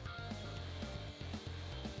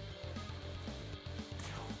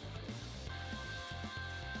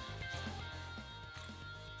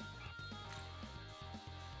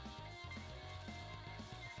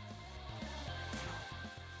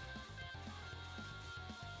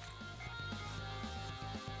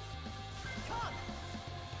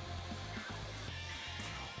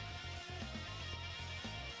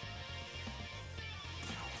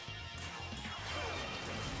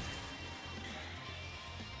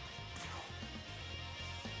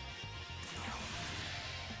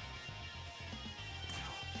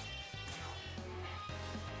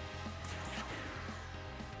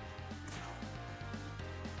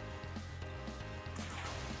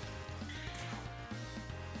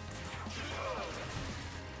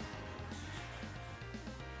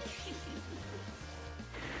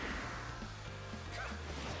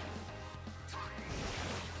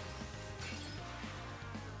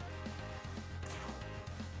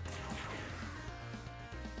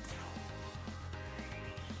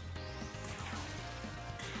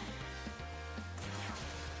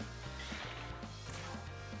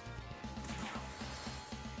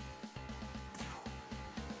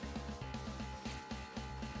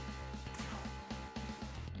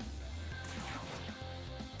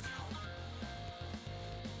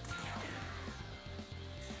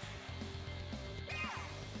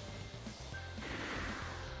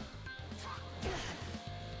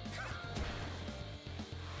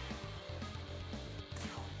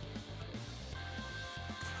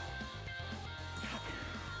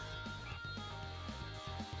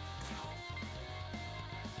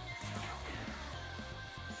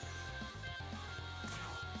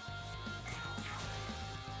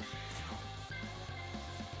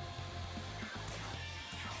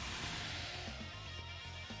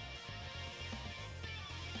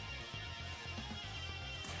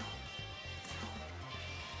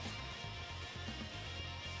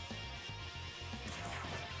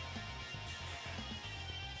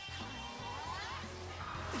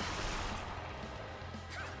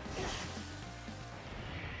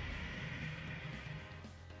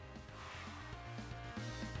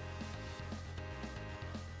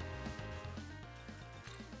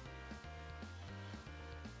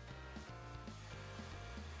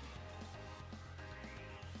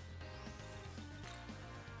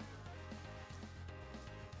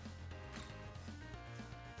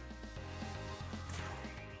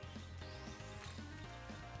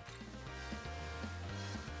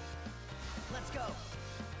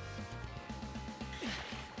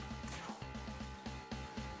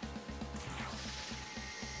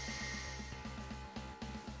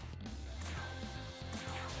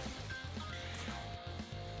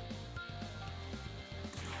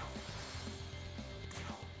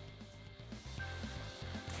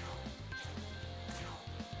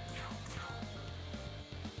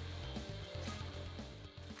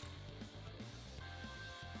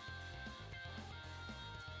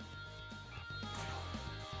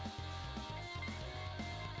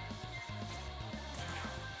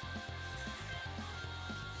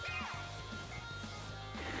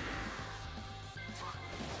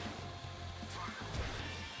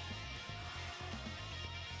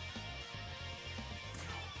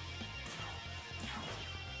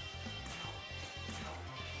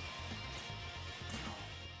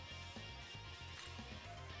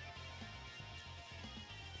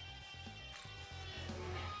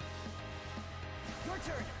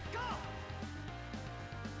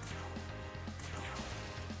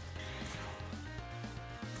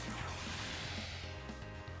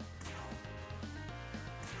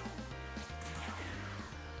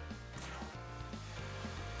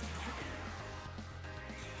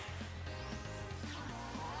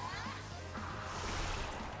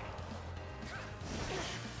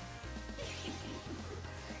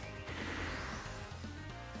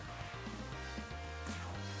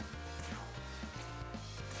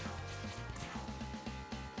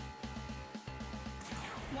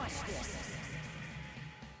 Watch this.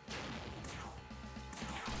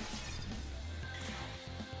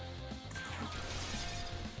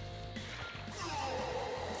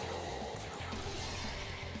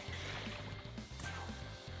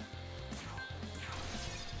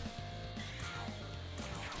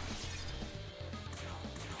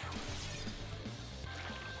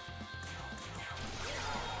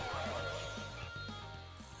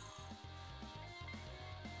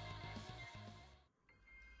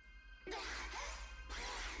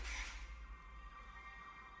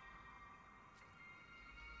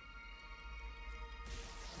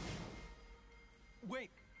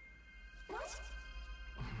 Wait. What?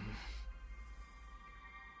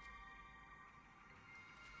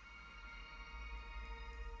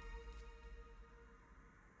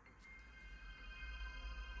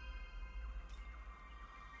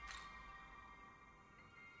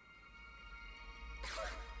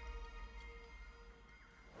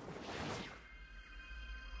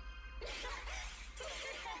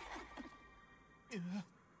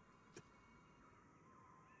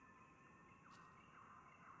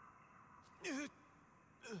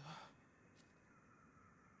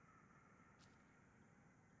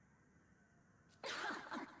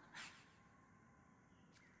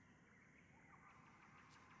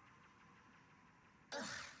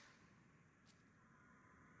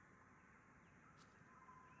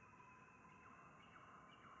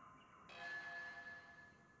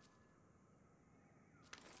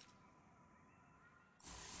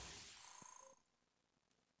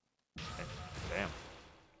 Damn.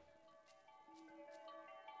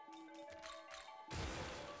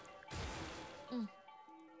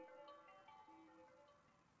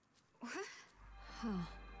 Huh.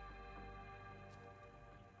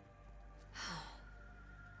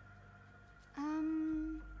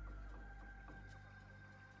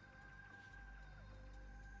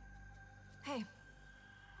 Hey.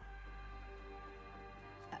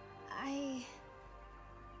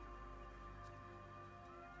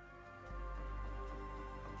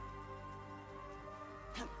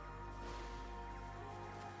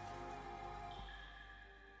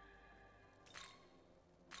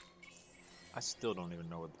 I still don't even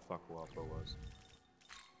know what the fuck Wapo was.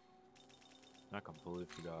 I completely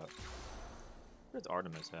forgot. What does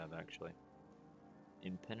Artemis have, actually?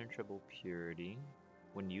 Impenetrable Purity.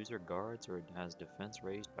 When user guards or has defense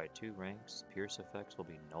raised by 2 ranks, pierce effects will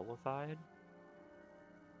be nullified?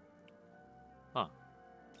 Huh.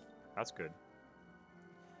 That's good.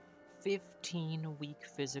 15 weak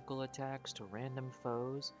physical attacks to random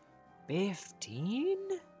foes? 15?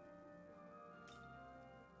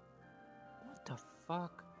 What the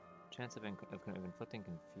fuck? Chance of inflicting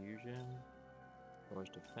confusion. Force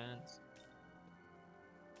defense.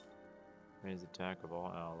 Raise attack of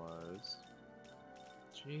all allies.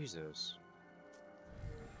 Jesus.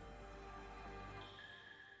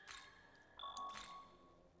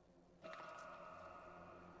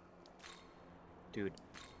 Dude,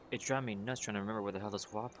 it's driving me nuts trying to remember where the hell this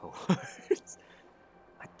Wapo was.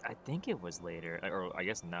 I think it was later, or I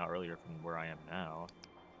guess now earlier from where I am now.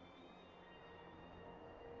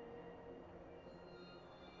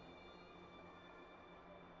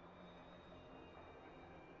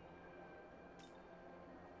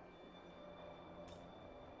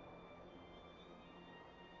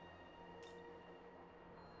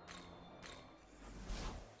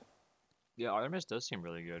 Yeah, Artemis does seem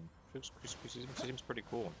really good. Seems pretty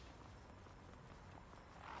cool.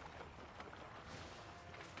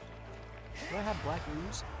 Do I have black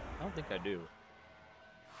ooze? I don't think I do.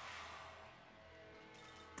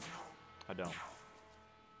 I don't.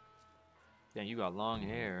 Damn, you got long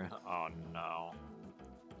hair. Oh no.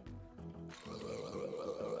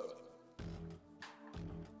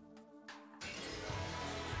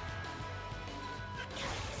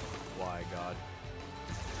 Why, God?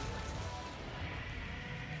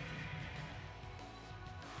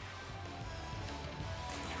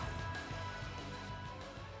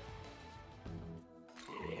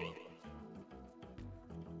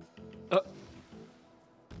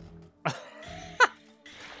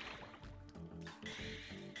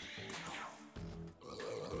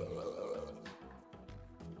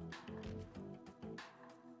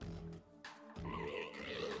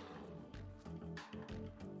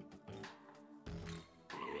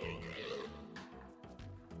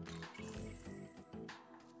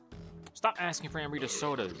 Stop asking for Amrita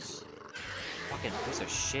sodas. Fucking piece of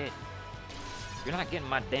shit. You're not getting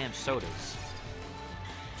my damn sodas.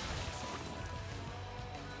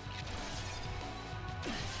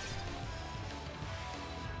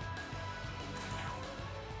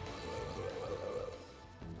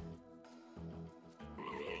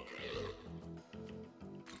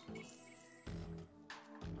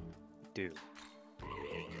 Dude.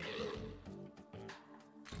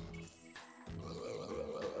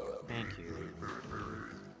 Thank you.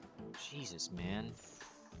 Jesus, man.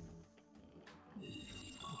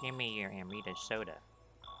 Give me your Amrita soda.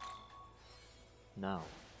 No.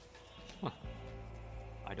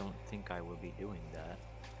 I don't think I will be doing that.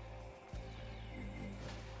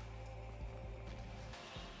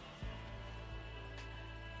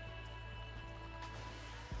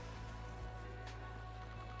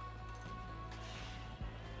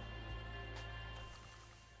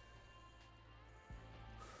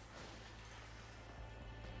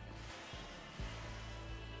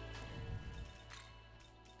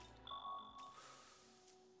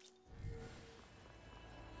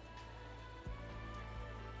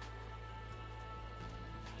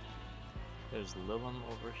 There's Lilum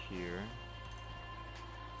over here.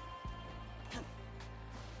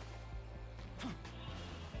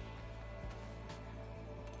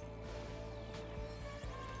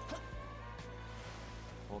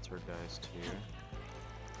 Poltergeist here.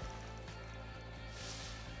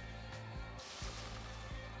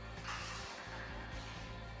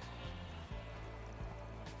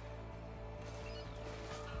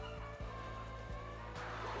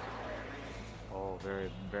 Oh,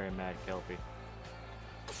 very, very mad Kelpie.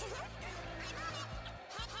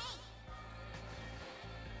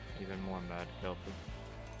 Even more mad Kelpie.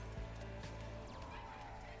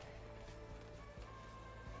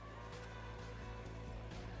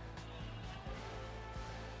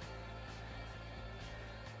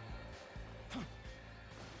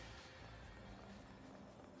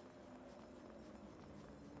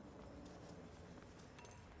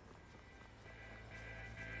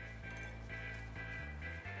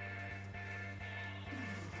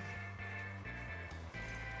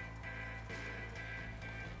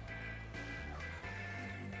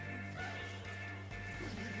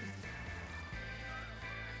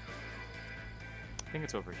 I think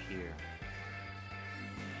it's over here.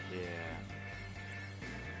 Yeah.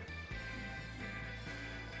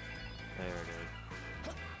 There it is.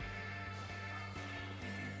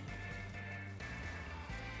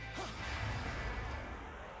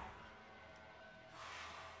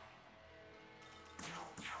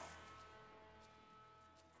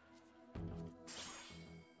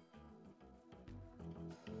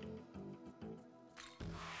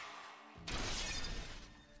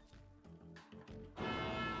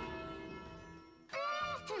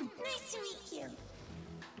 Nice to meet you.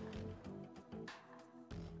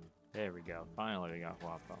 There we go. Finally we got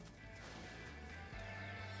Guapo.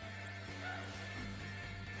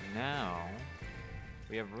 Now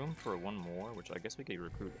we have room for one more, which I guess we could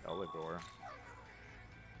recruit Eligor.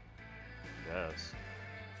 Yes.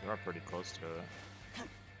 We are pretty close to it.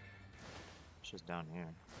 It's just down here.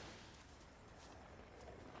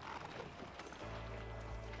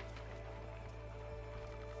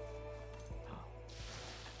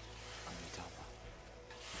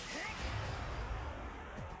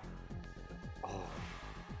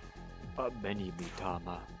 Benny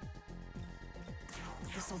Mitama.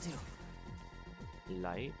 This'll do.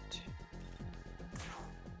 Light.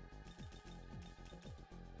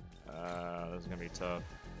 This is gonna be tough.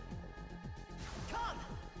 Come!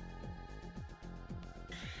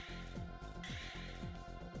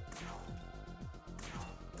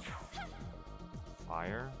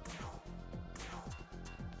 Fire.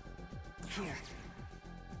 Here.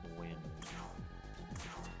 Wind.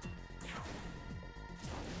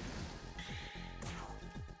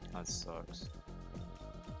 That sucks.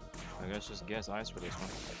 I guess just guess ice for this one.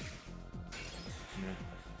 Yeah.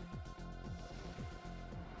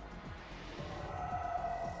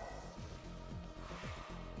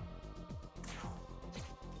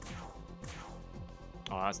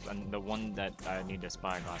 Oh, that's the one that I need to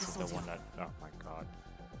spyglass is the one that. Oh my god.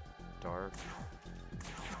 Dark.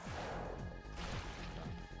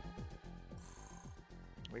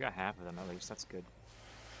 We got half of them at least. That's good.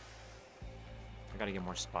 I gotta get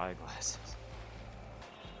more spyglasses.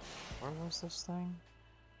 Where was this thing?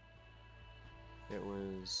 It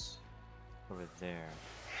was over there.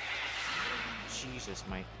 Jesus,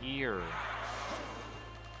 my ear.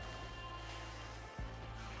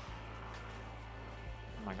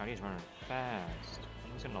 Oh my god, he's running fast.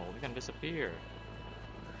 He's gonna disappear.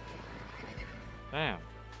 Damn.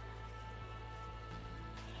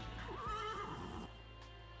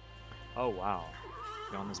 Oh wow.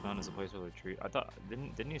 Beyond this mountain is a place with a retreat. I thought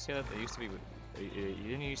didn't you say that it used to be?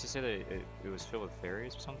 Didn't you used to say that it was filled with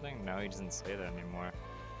fairies or something? No, he doesn't say that anymore.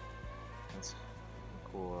 That's a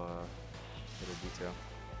cool little detail.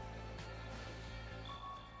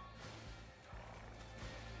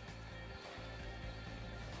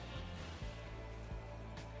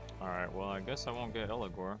 Alright, well, I guess I won't get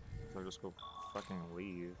Eligor. So I'll just go fucking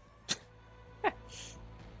leave.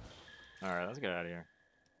 Alright, let's get out of here.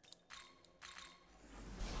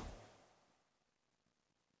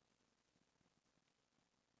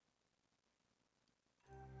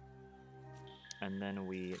 And then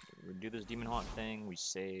we do this demon haunt thing, we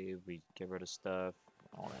save, we get rid of stuff,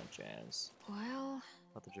 all that jazz. Well,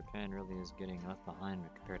 But the Japan really is getting left behind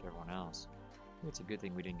compared to everyone else. Maybe it's a good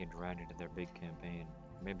thing we didn't get dragged into their big campaign.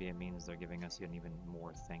 Maybe it means they're giving us an even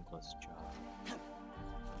more thankless job.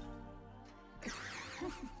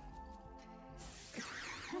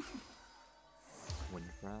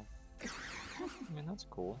 Windcraft? I mean, that's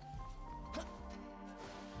cool.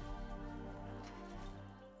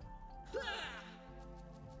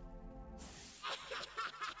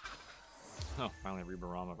 Oh, finally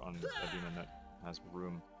Reborama on a demon that has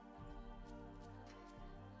room.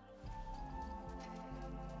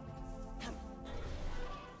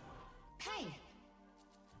 Hey!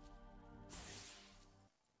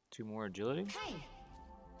 2 more agility? Hey!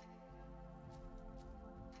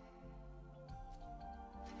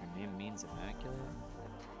 Your name means immaculate?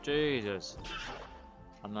 Jesus!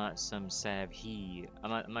 I'm not some savvy.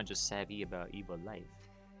 I'm not just savvy about evil life.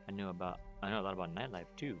 I know a lot about nightlife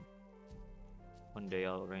too. One day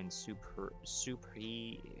I'll reign supreme.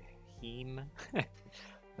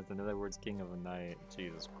 That's another word's king of the night.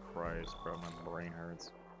 Jesus Christ, bro, my brain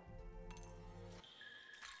hurts.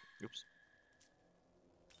 Oops.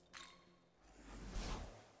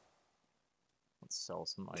 Let's sell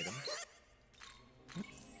some items.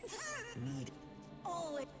 Need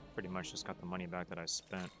always. Pretty much just got the money back that I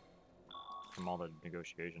spent from all the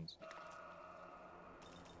negotiations.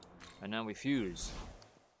 And now we fuse.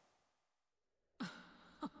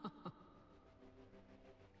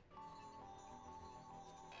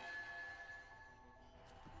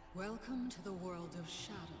 Welcome to the world of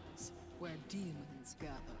shadows, where demons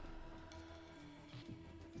gather.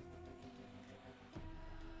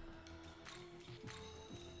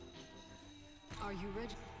 Are you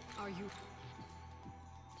ready? Are you...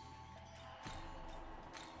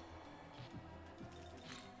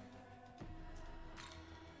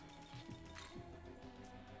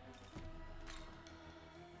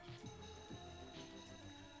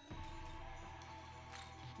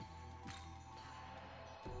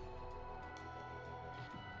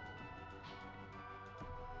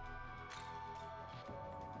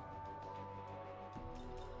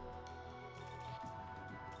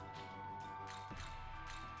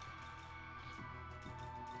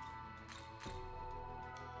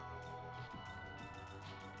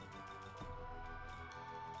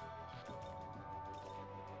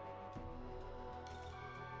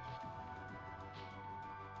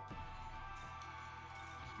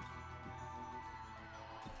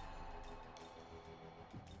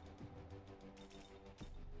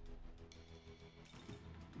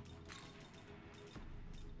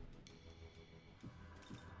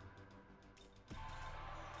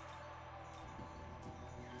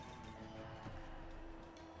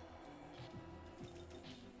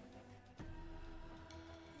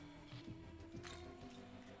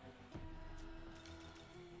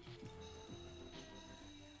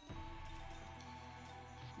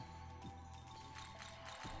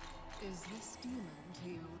 Is this demon to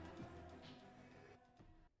you?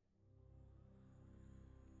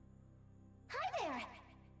 Hi there!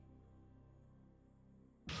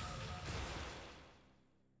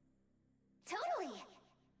 Totally!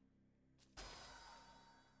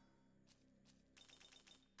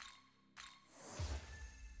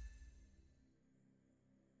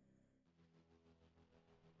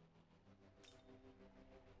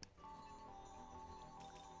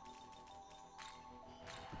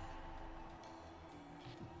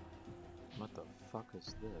 What the fuck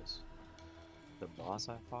is this? The boss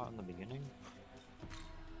I fought in the beginning?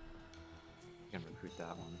 I can recruit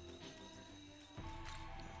that one.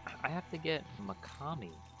 I have to get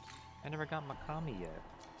Makami. I never got Makami yet.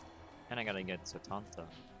 And I gotta get Satanta,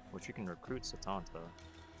 which you can recruit Satanta.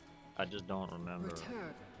 I just don't remember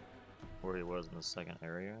Return. where he was in the second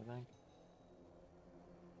area, I think.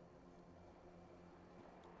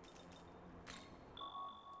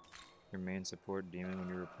 Your main support demon when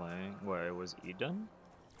you were playing? What, it was Eden?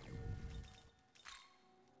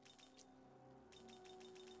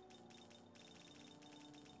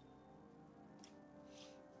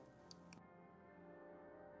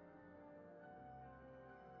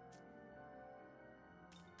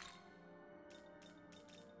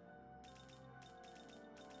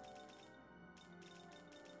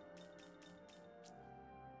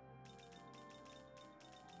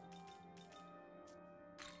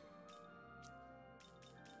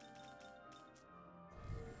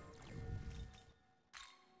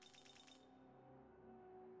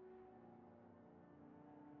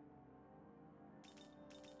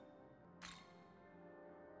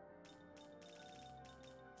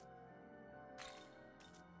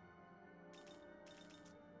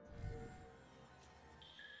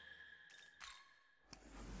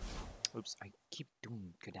 Oops, I keep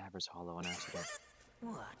doing cadavers hollow on accident.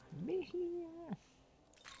 What? Me.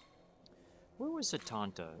 Where was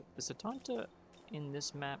Satanta? Is Satanta in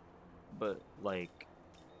this map, but like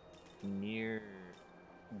near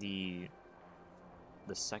the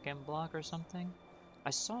second block or something? I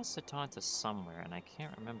saw Satanta somewhere, and I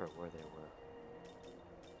can't remember where they were.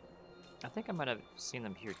 I think I might have seen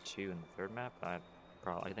them here too in the third map. I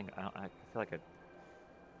feel like I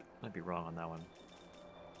might be wrong on that one.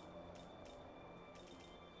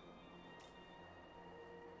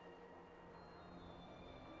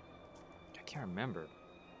 I can't remember.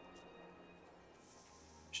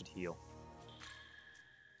 Should heal.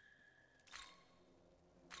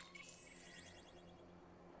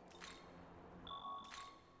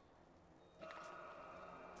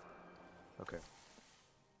 Okay.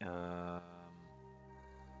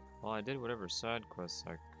 Well, I did whatever side quests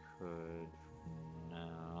I could for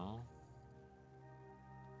now.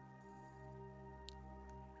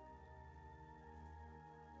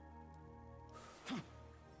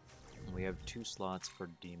 We have 2 slots for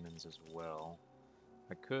demons as well.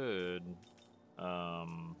 I could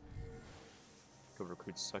go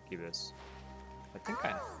recruit Succubus.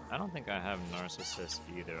 I don't think I have Narcissus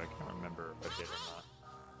either. I can't remember if I did or not.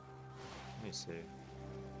 Let me see.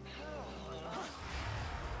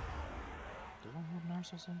 Do I have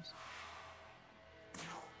Narcissus?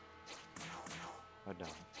 I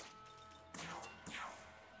don't.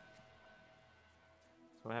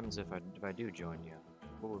 So what happens if I do join you?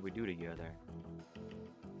 What would we do together?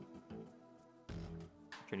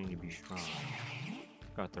 Training to be strong.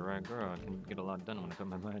 Got the right girl. I can get a lot done when I put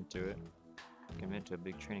my mind to it. Commit to a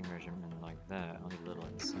big training regimen like that. I'll need a little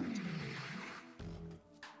incentive.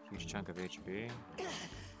 Huge chunk of HP.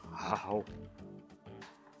 Wow.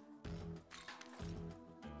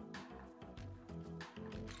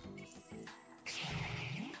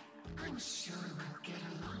 I'm sure we'll get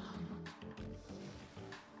along.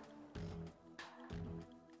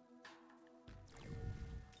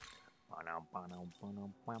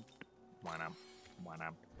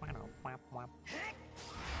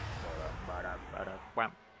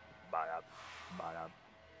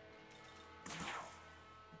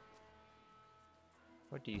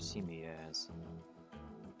 What do you see me as?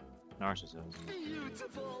 Narcissus.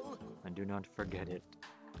 Beautiful. And do not forget it.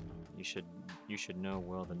 You should know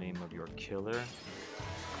well the name of your killer.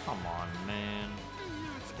 Come on, man.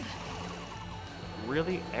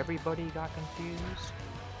 Really? Everybody got confused?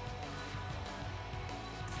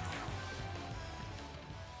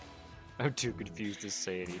 I'm too confused to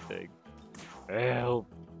say anything. Help!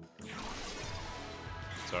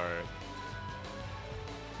 Sorry.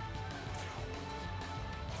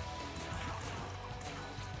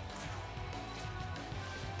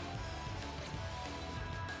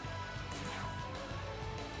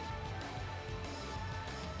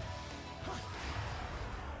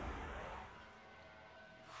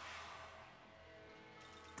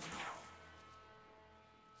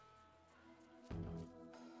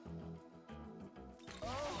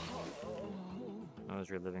 I was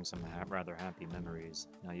reliving some rather happy memories.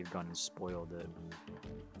 Now you've gone and spoiled it.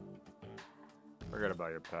 Forget about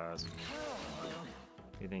your past.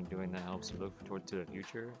 You think doing that helps you look toward to the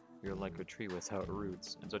future? You're like a tree without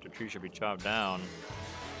roots, and such a tree should be chopped down.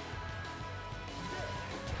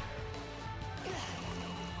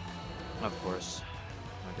 Of course.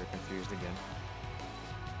 I get confused again.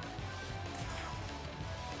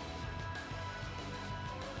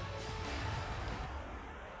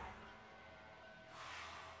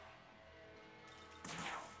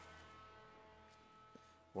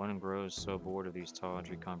 One grows so bored of these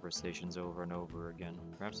tawdry conversations over and over again.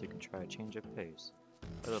 Perhaps you could try a change of pace.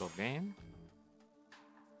 A little game?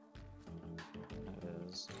 That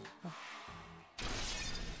is...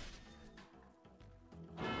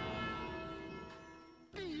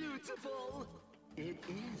 Beautiful. It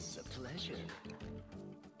is a pleasure.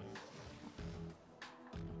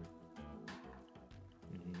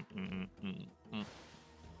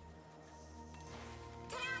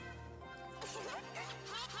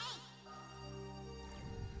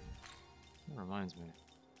 That reminds me.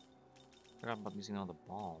 I forgot about using all the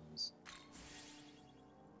bombs.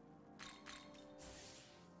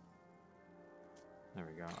 There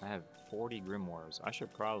we go. I have 40 grimoires. I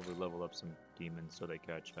should probably level up some demons so they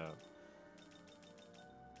catch up.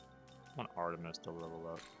 I want Artemis to level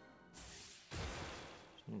up.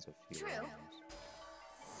 She needs a few. True. items.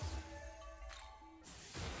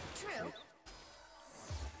 True.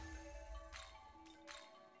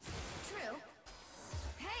 True.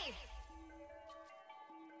 Hey!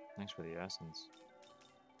 Thanks for the essence.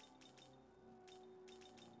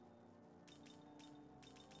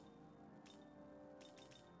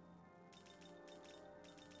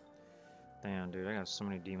 Damn, dude, I got so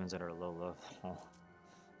many demons that are low level.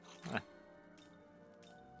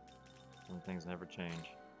 Some things never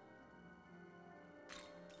change.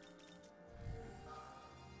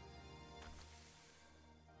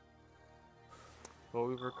 Well,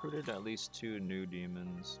 we've recruited at least 2 new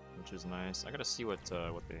demons, which is nice. I gotta see what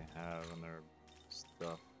they have in their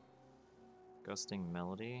stuff. Gusting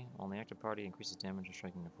Melody. On the active party, increases damage or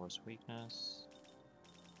striking and force weakness.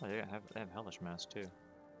 Oh, they have Hellish Mask too.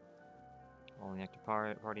 On the active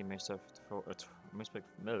party may step forward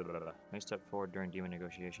during demon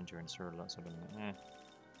negotiation to insert something.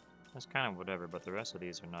 That's kind of whatever, but the rest of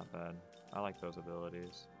these are not bad. I like those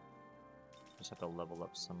abilities. Just have to level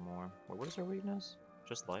up some more. Wait, what is their weakness?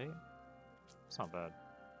 Just light? It's not bad.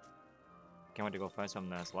 Can't wait to go find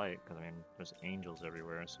something that's light, because I mean, there's angels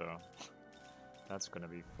everywhere, so that's gonna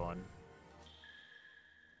be fun.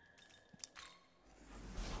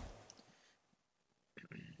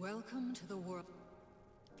 Welcome to the world.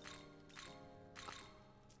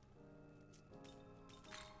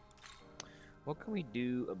 What can we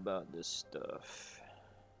do about this stuff?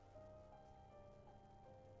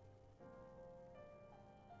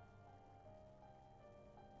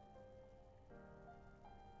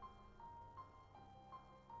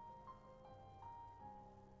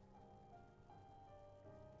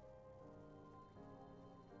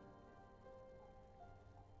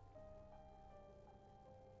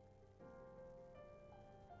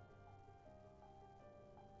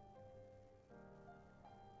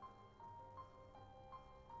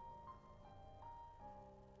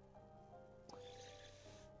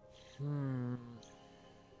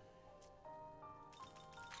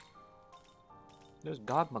 There's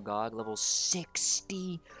Gogmagog, level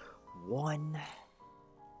 61.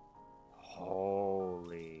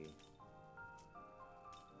 Holy.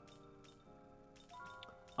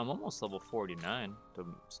 I'm almost level 49 to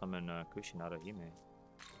summon Kushinada Hime.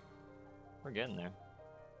 We're getting there.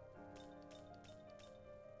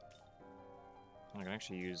 I can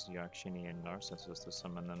actually use Yakshini and Narcissus to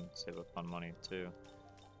summon them, save up on money too.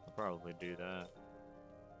 I'll probably do that.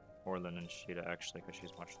 Or Lynn and Sheeta actually, because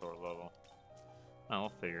she's much lower level.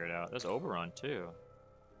 I'll figure it out. There's Oberon too.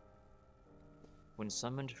 When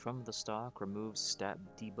summoned from the stock, removes stat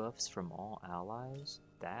debuffs from all allies.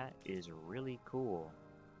 That is really cool.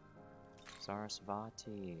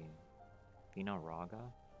 Sarasvati. Vina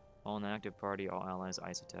Raga. While in the active party, all allies'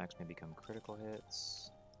 ice attacks may become critical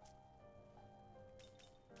hits.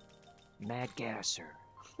 Mad Gasser.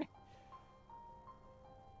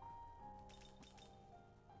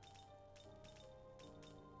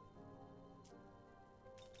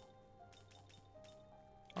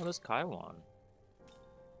 Oh, there's Kaiwan.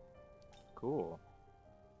 Cool.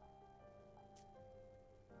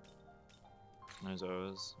 There's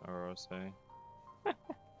Oz, or Ose.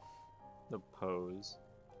 The pose.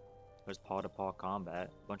 There's paw-to-paw combat.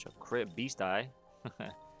 Bunch of crit beast eye.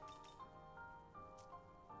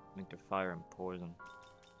 Link to fire and poison.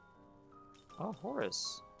 Oh,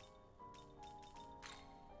 Horus.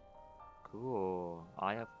 Cool.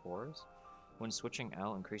 Eye of Horus? When switching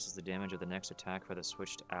out, increases the damage of the next attack for the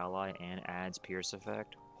switched ally and adds Pierce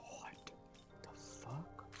effect. What the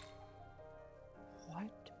fuck?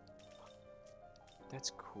 What?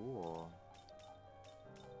 That's cool.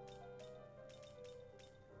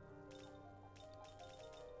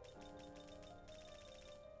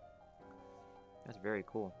 That's very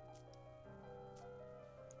cool.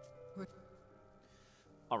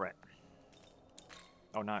 Alright.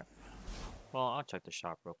 Oh, no. Well, I'll check the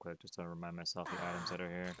shop real quick just to remind myself the items that are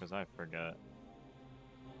here, because I forget.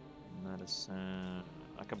 Medicine.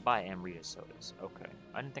 I could buy Amrita sodas. Okay.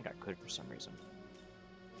 I didn't think I could for some reason.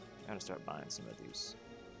 I gotta start buying some of these.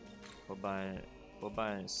 We'll buy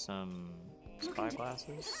some spy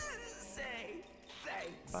glasses.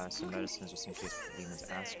 Buy some medicines just in case demons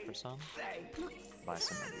ask for some. Buy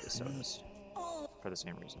some Amrita sodas. For the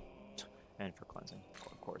same reason. And for cleansing,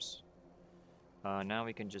 of course. Now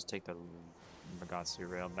we can just take the Magatsu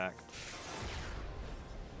rail back.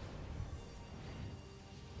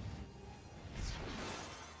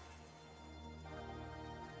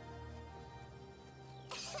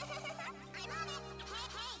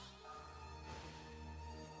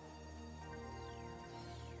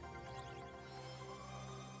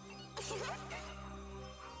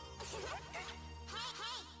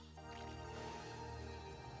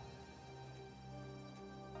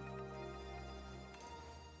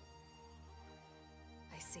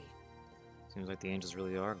 Seems like the angels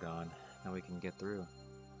really are gone. Now we can get through.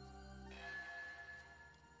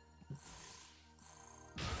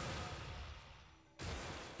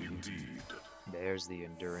 Indeed. There's the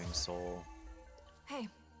enduring soul. Hey.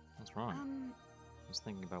 What's What's wrong? I was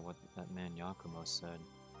thinking about what that man Yakumo said.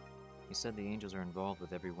 He said the angels are involved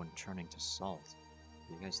with everyone turning to salt.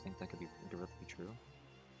 Do you guys think that could be directly true?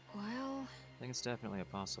 Well... I think it's definitely a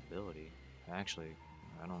possibility. Actually,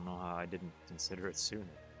 I don't know how I didn't consider it sooner.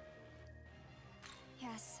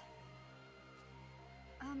 Yes.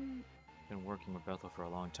 Been working with Bethel for a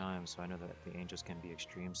long time, so I know that the angels can be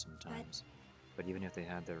extreme sometimes. But even if they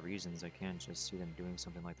had their reasons, I can't just see them doing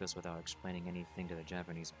something like this without explaining anything to the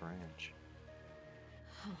Japanese branch.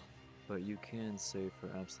 Huh. But you can say for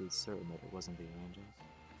absolute certain that it wasn't the angels?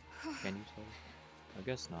 Can you say? I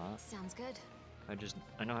guess not. Sounds good.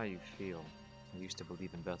 I know how you feel. I used to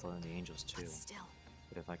believe in Bethel and the angels too. But still.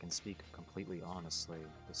 But if I can speak completely honestly,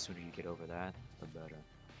 the sooner you get over that, the better.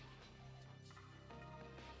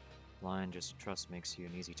 Lying just to trust makes you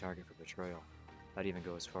an easy target for betrayal. I'd even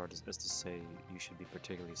go as far as to say you should be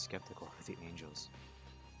particularly skeptical of the angels.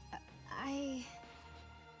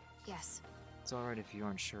 Yes. It's alright if you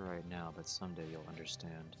aren't sure right now, but someday you'll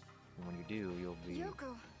understand. And when you do, you'll be...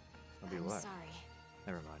 Yoko. I'll be I'm what? sorry.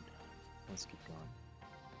 Never mind. Let's keep going.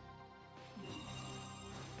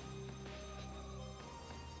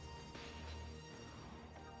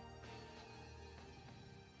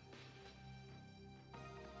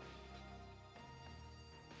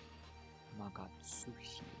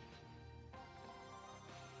 Magatsushi.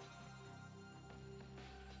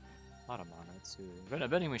 A lot of Magatsu.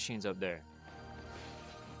 Vending machines up there.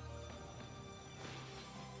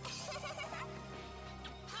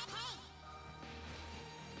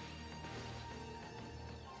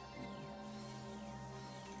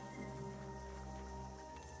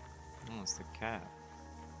 Oh, it's the cat.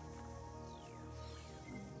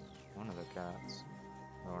 One of the cats.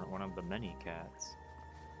 Or one of the many cats.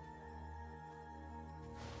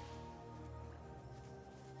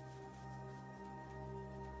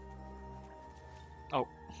 Oh.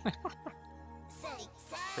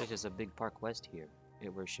 There's just a big park west here.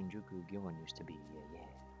 It where Shinjuku Gillen used to be.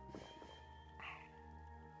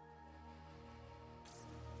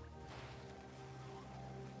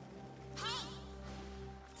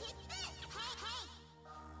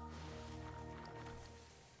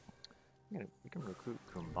 Yeah. You can recruit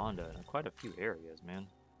Kumbanda in quite a few areas, man.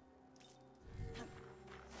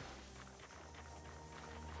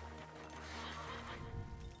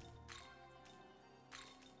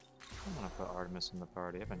 I'm gonna put Artemis in the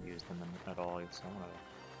party. I haven't used them at all yet, so I'm gonna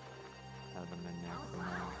have them in there for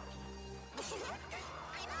now.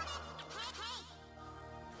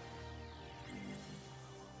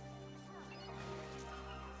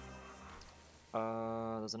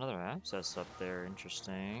 There's another abscess up there.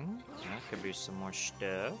 Interesting. That could be some more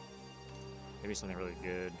stuff. Maybe something really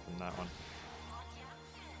good from that one.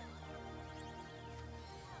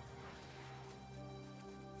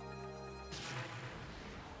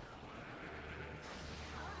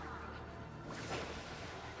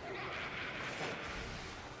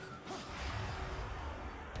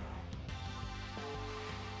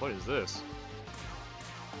 What is this?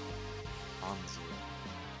 Anzu.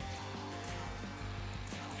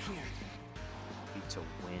 Beats a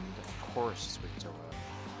wind. Of course it's weak to wind.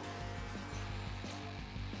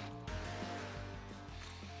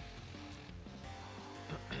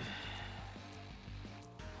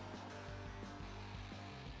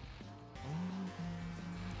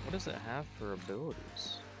 What does it have for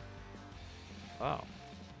abilities? Wow.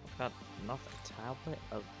 I've got nothing. Tablet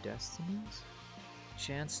of Destinies?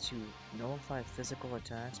 Chance to nullify physical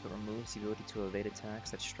attacks but removes the ability to evade attacks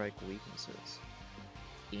that strike weaknesses.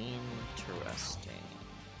 Interesting.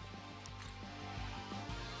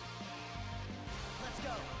 Let's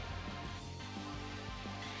go.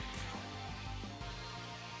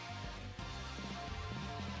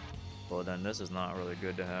 Well then this is not really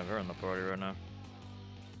good to have her in the party right now.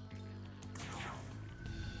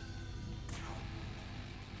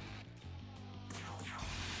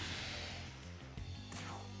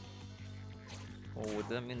 Well, would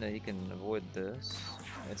that mean that he can avoid this?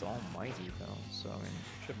 It's almighty though, so I mean,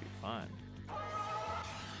 it should be fine.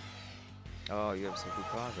 Oh, you have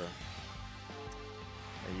Sakukaga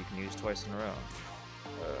that you can use twice in a row.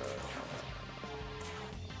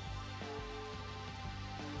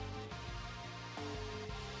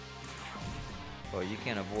 Well, you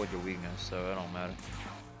can't avoid your weakness, so it don't matter.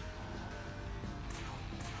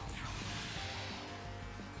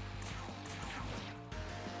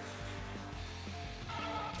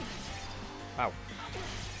 Ow.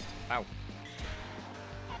 Ow.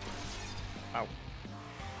 Ow.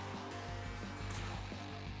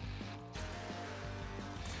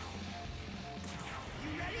 You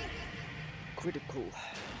ready? Critical.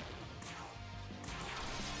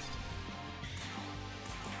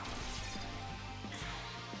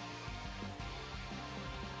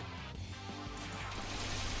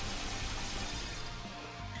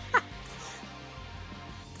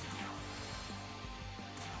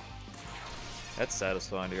 That's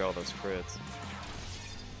satisfying to hear all those crits.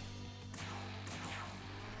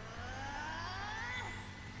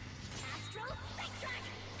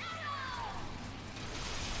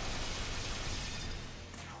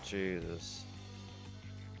 Jesus.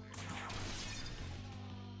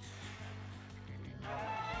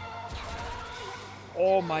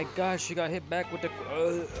 Oh my gosh, she got hit back with the...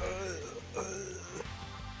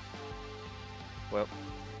 Well.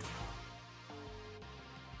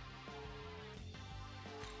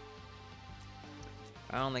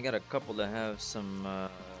 I only got a couple that have some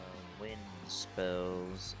wind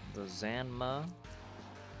spells. The Zanma.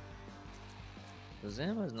 The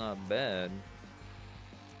Zanma's not bad.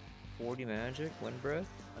 40 magic, wind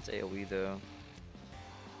breath. That's AoE though.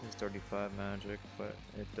 It's 35 magic, but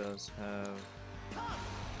it does have...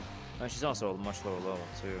 she's also a much lower level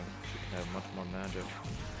too. She can have much more magic.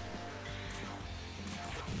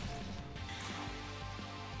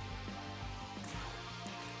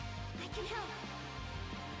 I can help.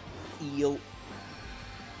 Yo.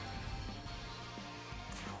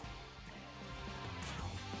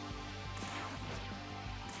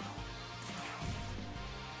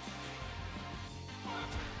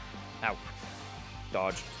 Ow.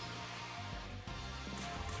 Dodge.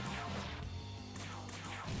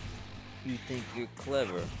 You think you're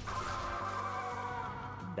clever?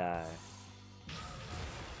 Die.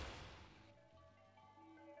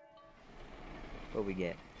 What we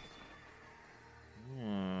get?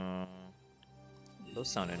 Those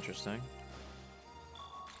sound interesting.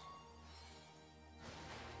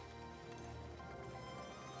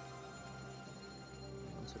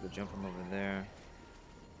 Looks like a jump from over there.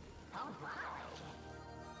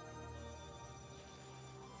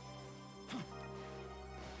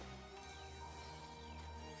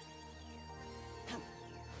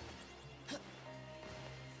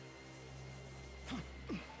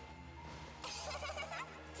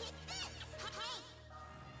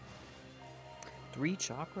 Three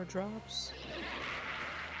chakra drops?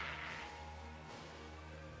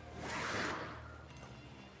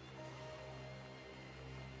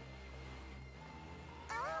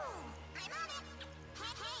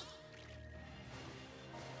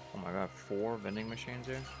 Oh my god, 4 vending machines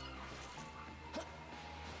here?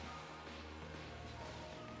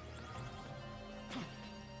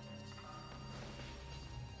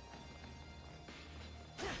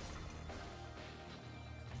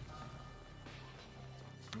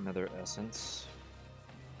 Another essence.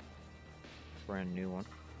 Brand new one.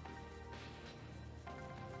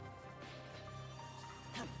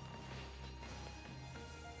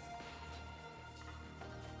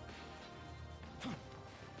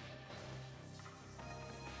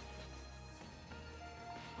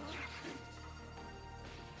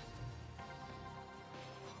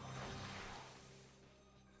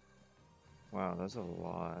 Wow, that's a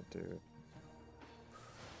lot, dude.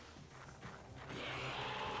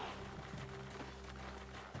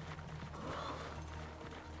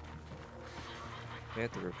 We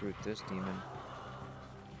have to recruit this demon.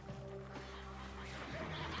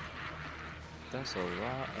 That's a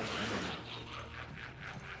lot of enemies.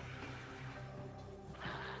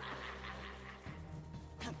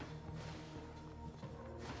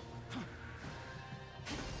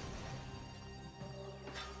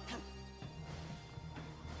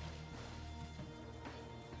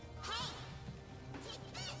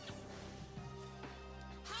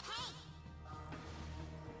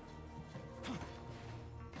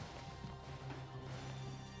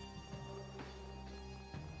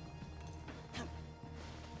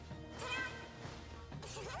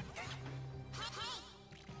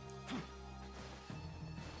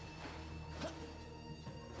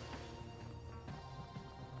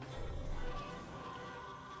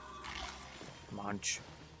 Munch.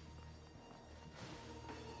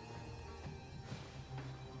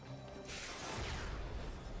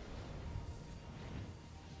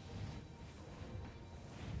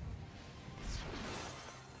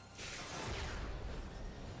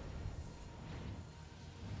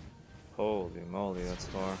 Holy moly, that's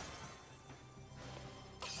far.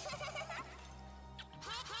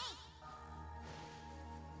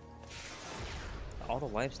 All the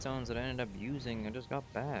life stones that I ended up using, I just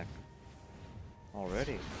got back.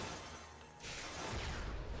 Already.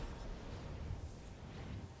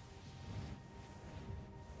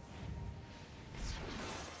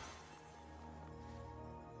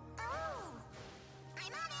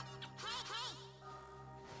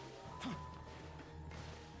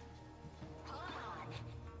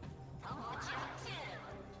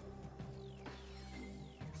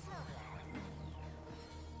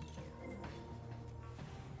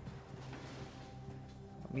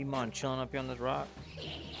 Me mind chilling up here on this rock.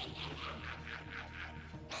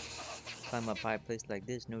 Climb up high place like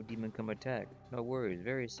this, no demon come attack. No worries,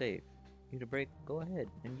 very safe. Need a break? Go ahead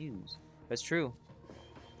and use. That's true.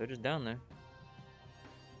 They're just down there.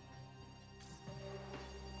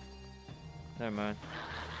 Never mind.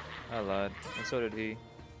 I lied. And so did he.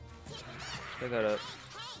 They got up.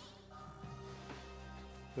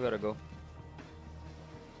 We gotta go.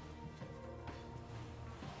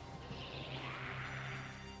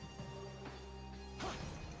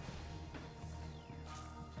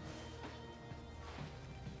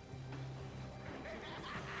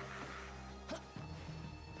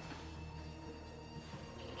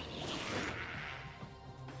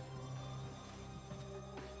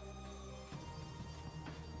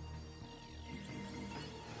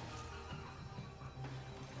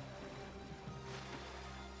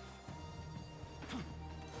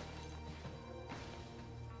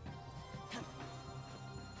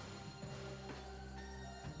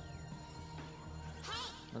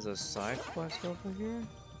 There's a side quest over here?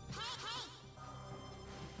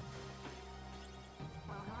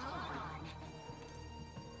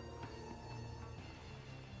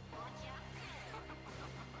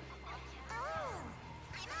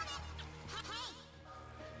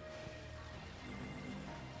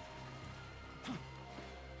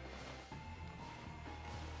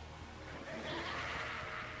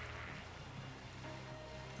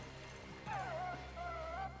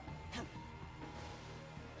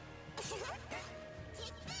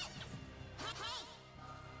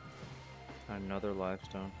 Another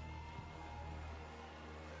lifestone.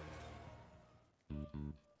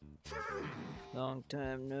 Long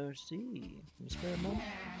time no see. You spare a moment?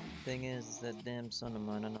 Thing is that damn son of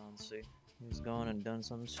mine, Anansi. He's gone and done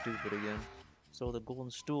something stupid again. Stole the golden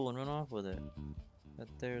stool and run off with it. That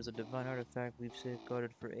there's a divine artifact we've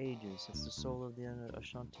safeguarded for ages. It's the soul of the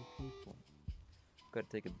Ashanti people. Gotta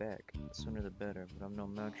take it back. The sooner the better, but I'm no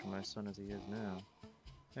match for my son as he is now.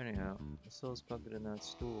 Anyhow, the soul's pocketed in that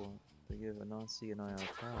stool. They give Anansi and I our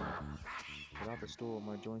power. Without the stool,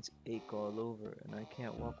 my joints ache all over, and I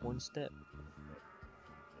can't walk one step.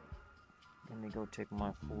 Let me go take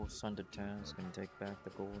my fool son to task and take back the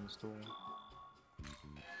golden stool.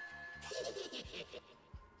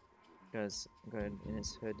 Guys, got in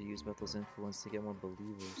his head to use Bethel's influence to get more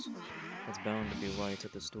believers. That's bound to be why he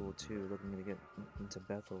took the stool too, looking to get into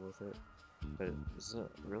Bethel with it. But is it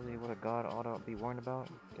really what a god ought to be worried about?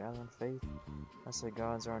 Gathering faith? I say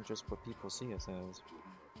gods aren't just what people see us as.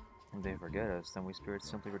 If they forget us, then we spirits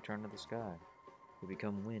simply return to the sky. We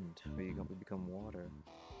become wind, we become water.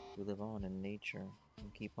 We live on in nature,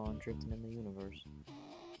 and keep on drifting in the universe.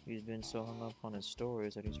 He's been so hung up on his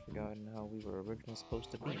stories that he's forgotten how we were originally supposed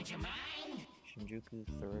to be. Shinjuku,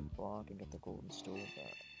 3rd block, and get the golden stool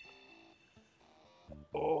back.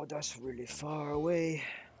 Oh, that's really far away.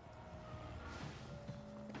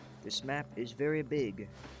 This map is very big.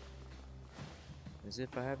 As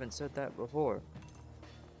if I haven't said that before.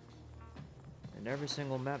 In every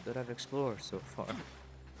single map that I've explored so far.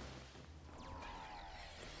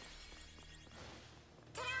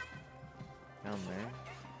 Down there.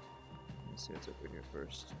 Let's see what's over here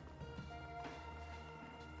first.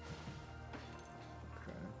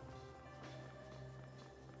 Okay.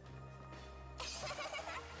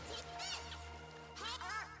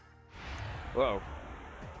 Whoa.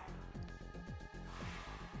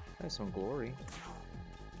 That's some glory.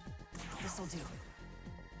 This'll do.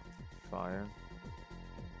 Fire.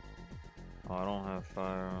 Oh, I don't have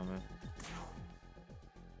fire on me.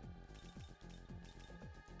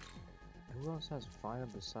 Who else has fire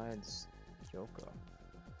besides Joko?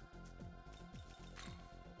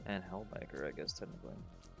 And Hellbiker, I guess, technically.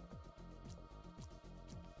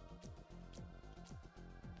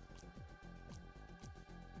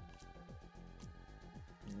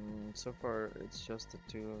 So far, it's just the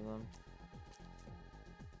two of them.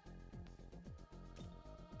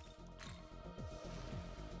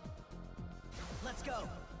 Let's go.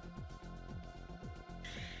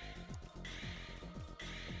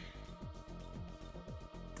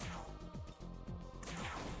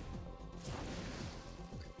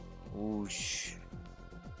 Whoosh.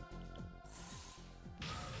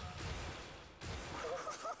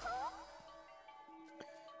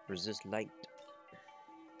 Resist light.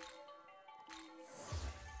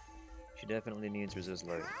 She definitely needs resist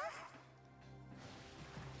light.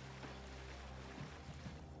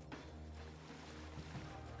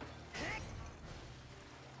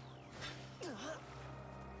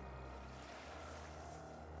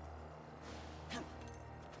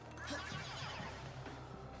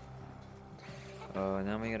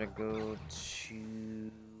 Now we gotta go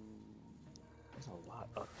to... There's a lot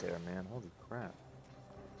up there, man. Holy crap.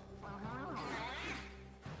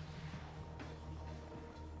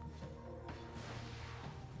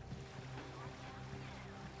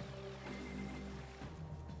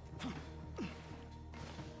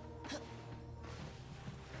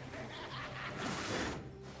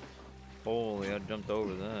 Holy, I jumped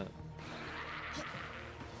over that.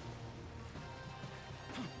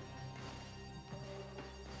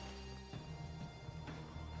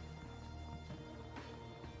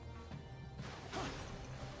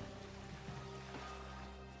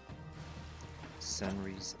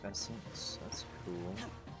 Senri's essence, that's cool.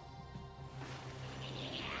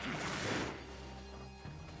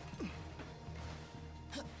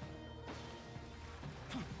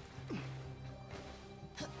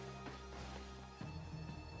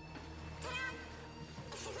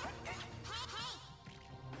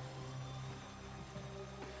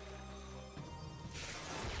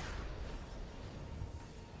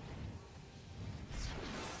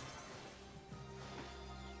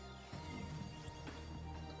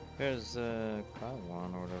 There's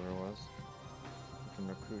Kaiwan or whatever it was. We can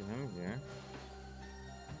recruit him here.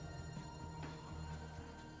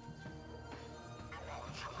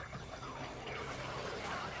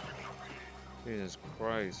 Jesus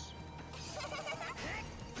Christ.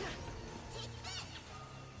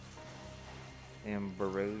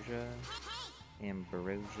 Ambrosia.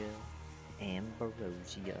 Ambrosia.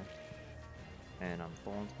 Ambrosia. And I'm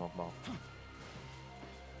full on smoke ball.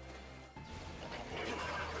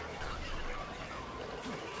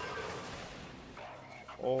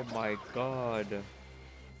 Oh my god.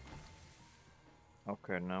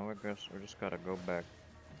 Okay, now we just gotta go back.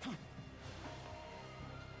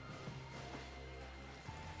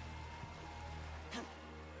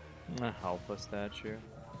 A Halpa statue.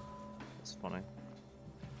 That's funny.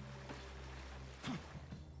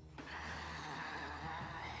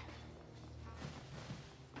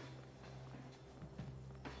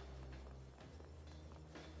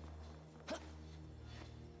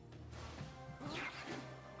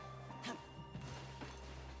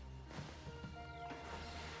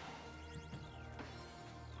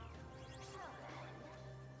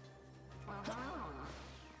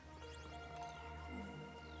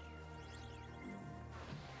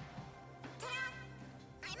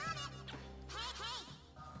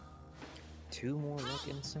 Two more luck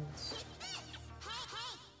incense.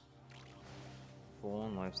 Full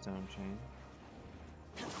on lifestyle chain.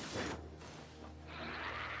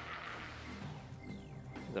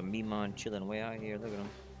 The Mimon chilling way out here. Look at him.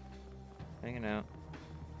 Hanging out.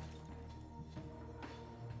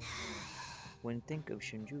 When think of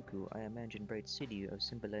Shinjuku, I imagine bright city of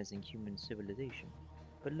symbolizing human civilization.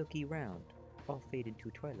 But looky round, all fade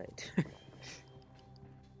into twilight.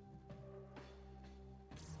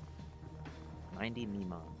 90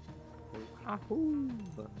 Mimon. Ahoo!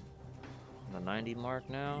 The 90 mark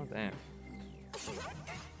now? Damn.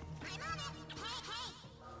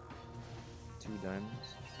 2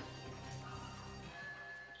 diamonds.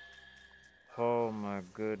 Oh my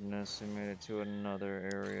goodness, we made it to another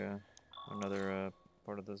area. Another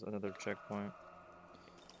part of this, another checkpoint.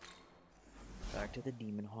 Back to the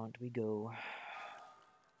demon haunt we go.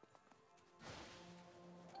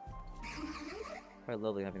 Quite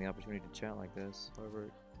lovely having the opportunity to chat like this.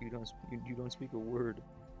 However, you don't speak a word.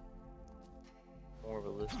 More of a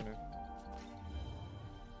listener.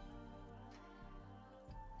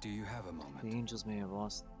 Do you have a moment? The angels may have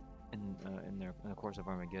lost in the course of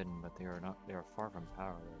Armageddon, but they are far from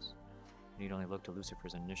powerless. You need only look to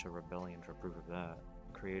Lucifer's initial rebellion for proof of that.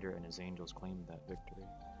 The Creator and his angels claimed that victory.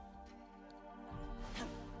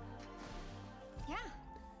 Yeah.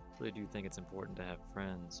 I really do think it's important to have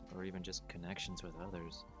friends, or even just connections with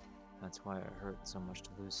others. That's why it hurt so much to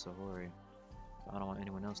lose Sahori. I don't want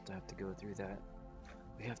anyone else to have to go through that.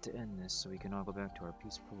 We have to end this so we can all go back to our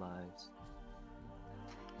peaceful lives.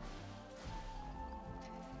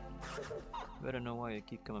 You better know why you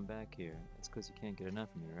keep coming back here. It's because you can't get enough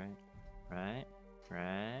of me, right?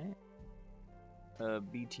 Right?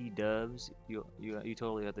 BT dubs, you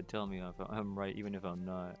totally have to tell me if I'm right, even if I'm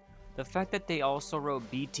not. The fact that they also wrote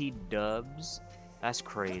BT dubs, that's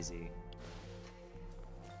crazy.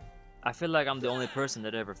 I feel like I'm the only person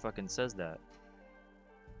that ever fucking says that.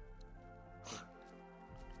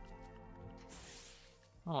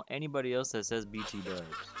 Oh, anybody else that says BT dubs.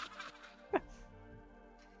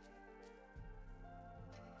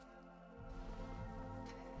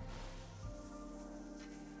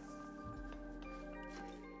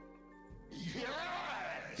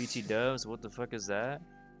 BT dubs, what the fuck is that?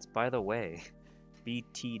 It's by the way.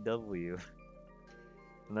 BTW.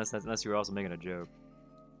 Unless you're also making a joke.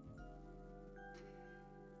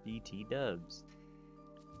 BT dubs.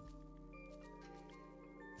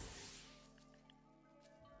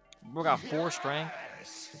 We got 4 strength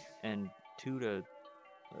and 2 to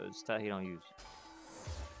stat he don't use.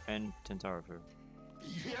 And 10 tower fear.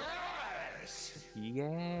 Yes!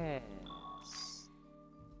 Yes.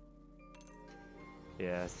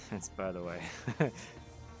 Yes, that's by the way.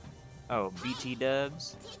 Oh, BT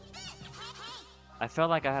dubs. I felt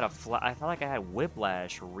like I had I felt like I had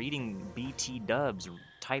whiplash reading BT dubs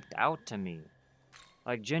typed out to me.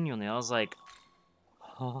 Like genuinely, I was like,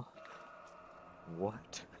 huh?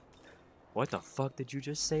 What? What the fuck did you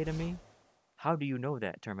just say to me? How do you know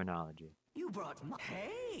that terminology? You brought my...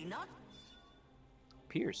 Hey, not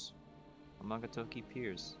Pierce. Amagatoki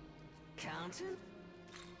Pierce. counting?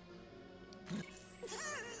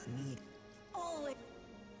 Me. Always.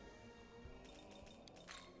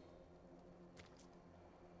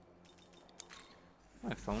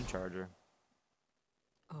 My phone charger.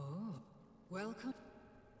 Oh, welcome.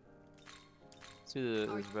 Let's do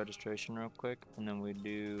the registration real quick, and then we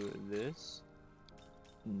do this.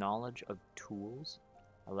 Knowledge of tools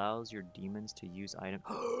allows your demons to use items.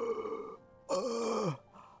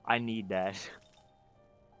 I need that.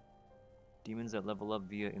 Demons that level up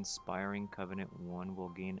via Inspiring Covenant 1 will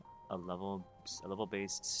gain a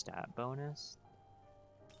level-based stat bonus.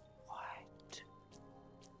 What?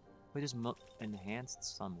 Wait, there's enhanced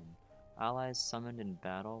summon. Allies summoned in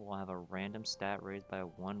battle will have a random stat raised by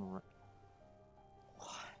 1. What?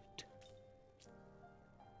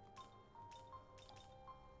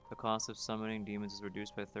 The cost of summoning demons is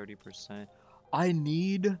reduced by 30%. I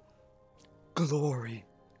need glory.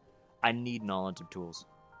 I need knowledge of tools.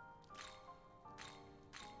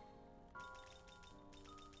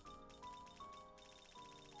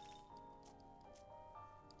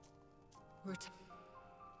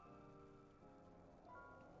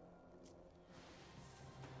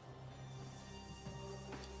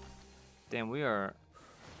 Damn, we are...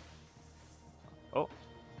 Oh.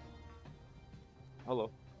 Hello.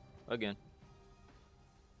 Again.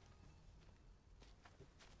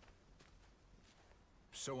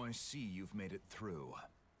 So I see you've made it through.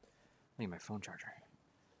 I need my phone charger.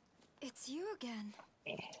 It's you again.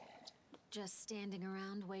 Just standing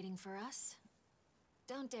around waiting for us?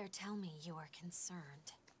 Don't dare tell me you are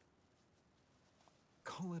concerned.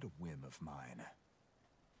 Call it a whim of mine.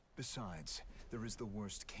 Besides, there is the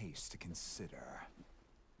worst case to consider.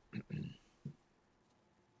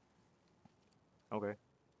 Okay.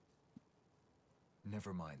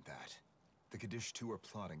 Never mind that. The Kaddish 2 are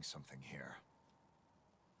plotting something here.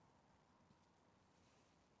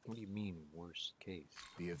 What do you mean, worst case?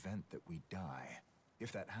 The event that we die.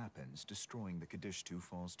 If that happens, destroying the Kaddish 2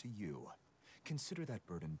 falls to you. Consider that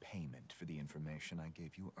burden payment for the information I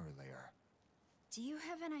gave you earlier. Do you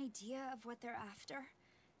have an idea of what they're after?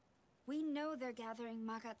 We know they're gathering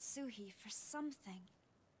Magatsuhi for something.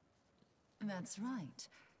 That's right.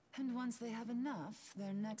 And once they have enough,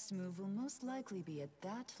 their next move will most likely be at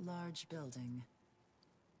that large building.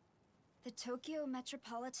 The Tokyo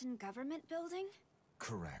Metropolitan Government Building?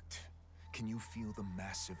 Correct. Can you feel the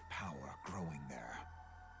massive power growing there?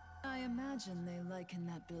 I imagine they liken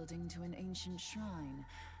that building to an ancient shrine,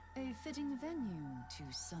 a fitting venue to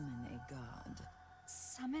summon a god.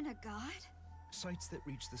 Summon a god? Sites that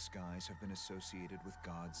reach the skies have been associated with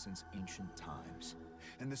gods since ancient times,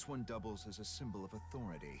 and this one doubles as a symbol of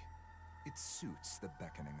authority. It suits the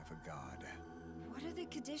beckoning of a god. What are the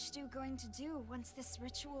Kadishtu going to do once this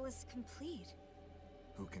ritual is complete?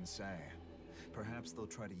 Who can say? Perhaps they'll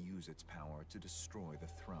try to use its power to destroy the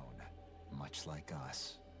throne, much like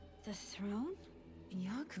us. The throne?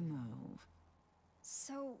 Yakumo.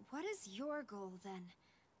 So, what is your goal then?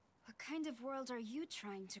 What kind of world are you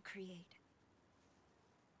trying to create?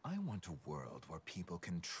 I want a world where people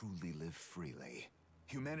can truly live freely.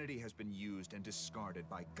 Humanity has been used and discarded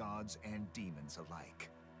by gods and demons alike.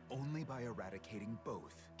 Only by eradicating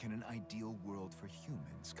both can an ideal world for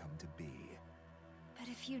humans come to be. But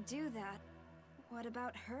if you do that, what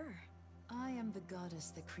about her? I am the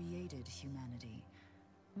goddess that created humanity.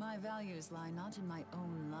 My values lie not in my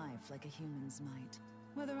own life like a human's might.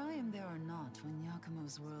 Whether I am there or not when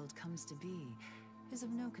Yakumo's world comes to be is of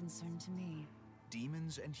no concern to me.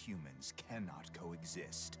 Demons and humans cannot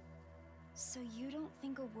coexist. So you don't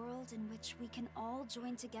think a world in which we can all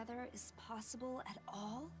join together is possible at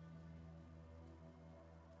all?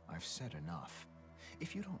 I've said enough.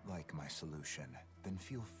 If you don't like my solution, then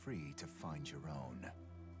feel free to find your own.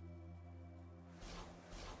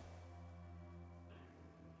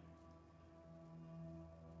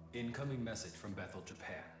 Incoming message from Bethel,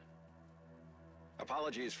 Japan.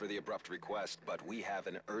 Apologies for the abrupt request, but we have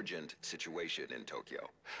an urgent situation in Tokyo.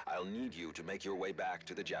 I'll need you to make your way back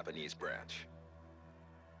to the Japanese branch.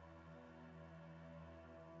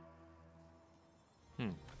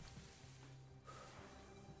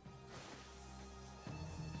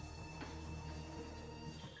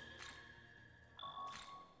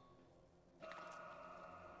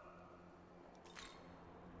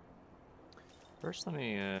 First, let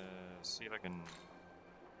me see if I can.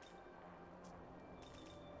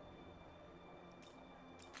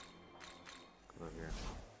 Go over here.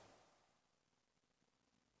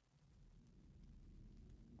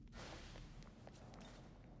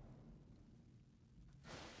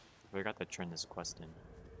 I forgot to turn this quest in.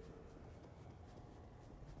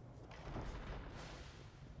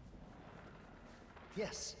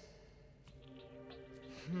 Yes.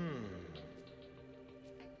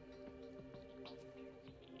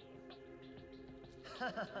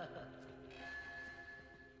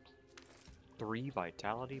 Three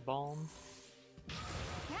vitality balm.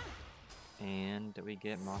 Yeah. And we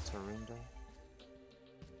get Matsarunda.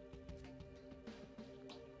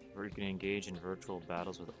 Where you can engage in virtual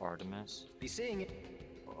battles with Artemis. Be seeing it.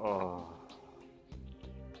 Oh.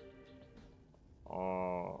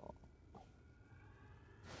 Oh.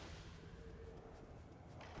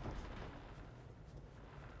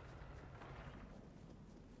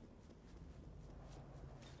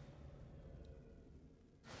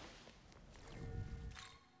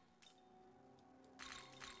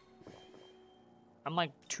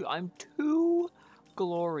 I'm two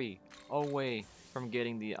glory away from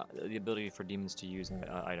getting the ability for demons to use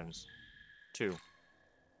items. 2.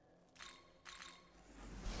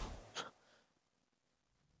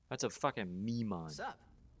 That's a fucking Memon. What's up?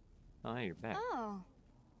 Oh, hey, you're back. Oh.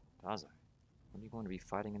 Taza, when are you going to be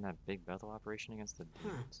fighting in that big battle operation against the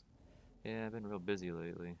demons? Yeah, I've been real busy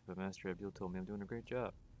lately, but Master Abdul told me I'm doing a great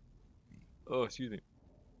job. Oh, excuse me.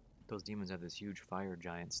 Those demons have this huge fire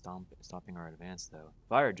giant stopping our advance, though.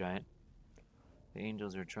 Fire giant? The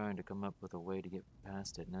angels are trying to come up with a way to get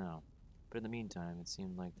past it now. But in the meantime, it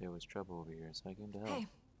seemed like there was trouble over here, so I came to help. Hey.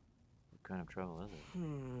 What kind of trouble is it?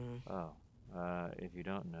 Oh, if you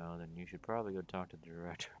don't know, then you should probably go talk to the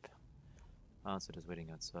director. Onset is waiting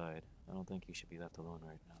outside. I don't think he should be left alone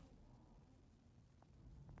right now.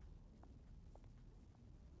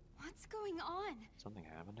 What's going on? Something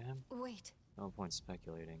happened to him? Wait. No point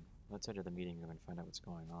speculating. Let's head to the meeting room and find out what's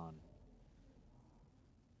going on.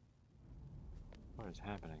 What is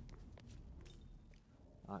happening?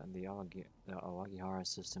 The Awagihara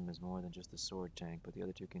system is more than just a sword tank, but the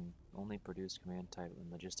other two can only produce command type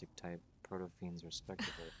and logistic type proto-fiends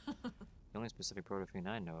respectively. The only specific proto-fiend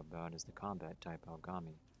I know about is the combat type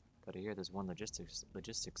Algami, but I hear there's one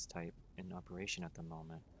logistics type in operation at the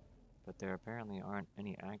moment. But there apparently aren't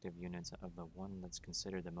any active units of the one that's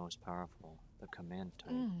considered the most powerful, the command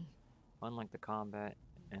type. Unlike the combat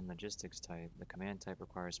and logistics type, the command type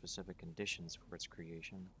requires specific conditions for its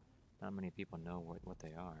creation. Not many people know what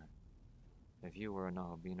they are. If you were a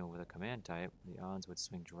Nahobino with a command type, the odds would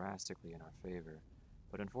swing drastically in our favor.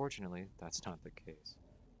 But unfortunately, that's not the case.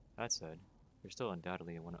 That said, you're still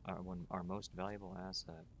undoubtedly our most valuable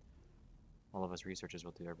asset. All of us researchers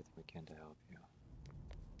will do everything we can to help you.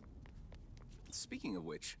 Speaking of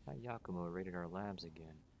which... That Yakumo raided our labs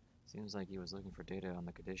again. Seems like he was looking for data on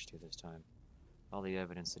the Kadishtu this time. All the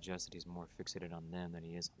evidence suggests that he's more fixated on them than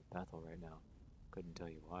he is on Bethel right now. Couldn't tell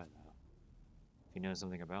you why, though. If he knows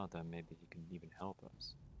something about them, maybe he can even help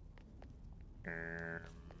us.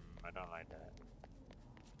 I don't like that.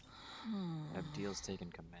 Abdiel's taken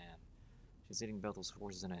command. She's leading Bethel's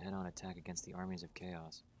forces in a head-on attack against the armies of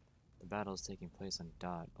Chaos. The battle is taking place on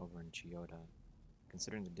Dot, over in Chiyoda.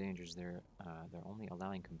 Considering the dangers there, they're only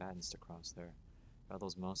allowing combatants to cross there.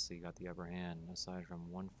 Bethel's mostly got the upper hand, aside from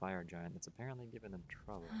one fire giant that's apparently given them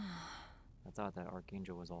trouble. I thought that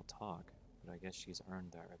Archangel was all talk, but I guess she's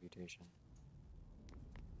earned that reputation.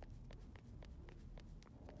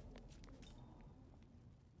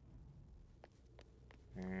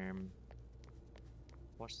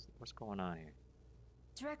 What's going on here?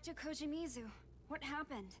 Director Kojimizu, what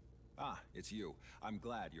happened? Ah, it's you. I'm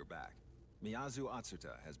glad you're back. Miyazu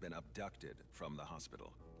Atsuta has been abducted from the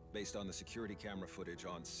hospital. Based on the security camera footage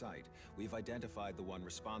on site, we've identified the one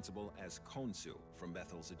responsible as Konsu from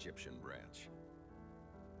Bethel's Egyptian branch.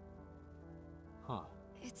 Huh.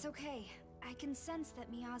 It's okay. I can sense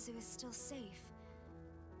that Miyazu is still safe.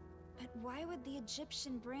 But why would the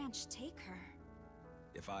Egyptian branch take her?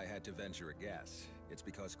 If I had to venture a guess, it's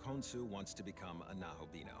because Konsu wants to become a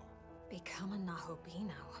Nahobino. Become a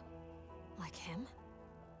Nahobino? Like him?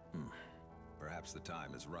 Perhaps the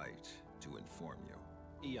time is right to inform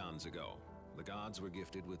you. Eons ago, The gods were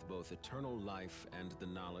gifted with both eternal life and the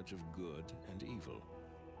knowledge of good and evil.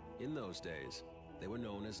 In those days, they were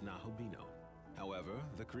known as Nahobino. However,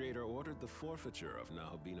 the Creator ordered the forfeiture of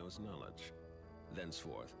Nahobino's knowledge.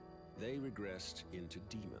 Thenceforth, they regressed into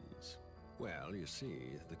demons. Well, you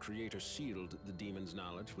see, the Creator sealed the demons'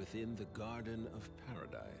 knowledge within the Garden of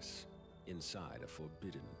Paradise, inside a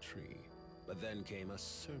forbidden tree. But then came a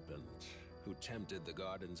serpent, who tempted the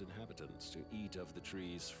garden's inhabitants to eat of the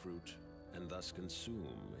tree's fruit, and thus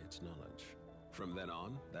consume its knowledge. From then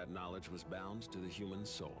on, that knowledge was bound to the human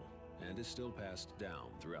soul, and is still passed down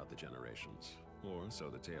throughout the generations, or so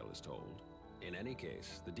the tale is told. In any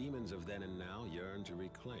case, the demons of then and now yearn to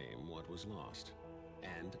reclaim what was lost,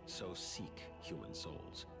 and so seek human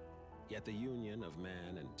souls. Yet the union of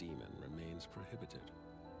man and demon remains prohibited,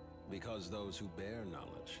 because those who bear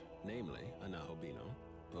knowledge, namely a Nahobino,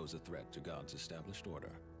 pose a threat to God's established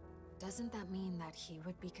order. Doesn't that mean that he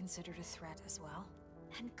would be considered a threat as well?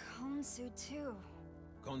 And Khonsu too.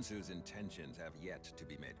 Khonsu's intentions have yet to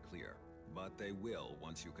be made clear, but they will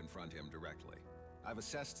once you confront him directly. I've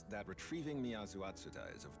assessed that retrieving Miyazu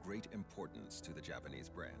Atsuta is of great importance to the Japanese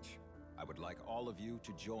branch. I would like all of you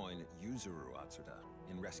to join Yuzuru Atsuta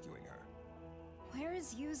in rescuing her. Where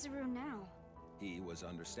is Yuzuru now? He was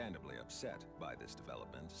understandably upset by this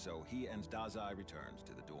development, so he and Dazai returned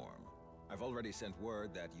to the dorm. I've already sent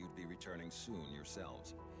word that you'd be returning soon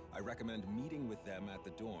yourselves. I recommend meeting with them at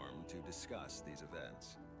the dorm to discuss these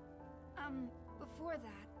events. Before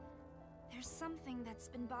that, there's something that's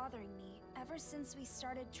been bothering me ever since we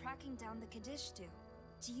started tracking down the Kadishtu.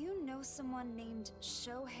 Do you know someone named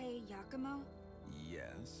Shohei Yakumo?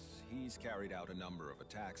 Yes, he's carried out a number of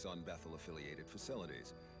attacks on Bethel-affiliated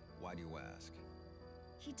facilities. Why do you ask?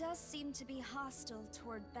 He does seem to be hostile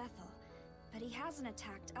toward Bethel, but he hasn't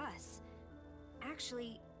attacked us.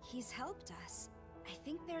 Actually, he's helped us. I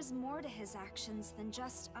think there's more to his actions than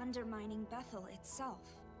just undermining Bethel itself.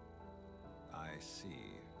 I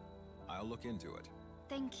see. I'll look into it.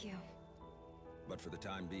 Thank you. But for the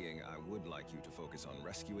time being, I would like you to focus on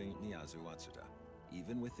rescuing Miyazu Atsuta.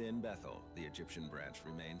 Even within Bethel, the Egyptian branch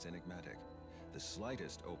remains enigmatic. The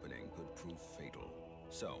slightest opening could prove fatal.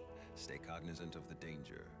 So, stay cognizant of the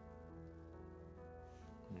danger.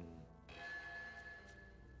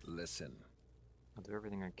 Listen. I'll do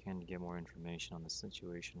everything I can to get more information on the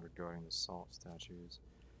situation regarding the salt statues.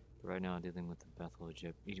 But right now, dealing with Bethel,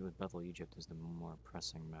 Egypt is the more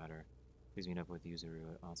pressing matter. Please meet up with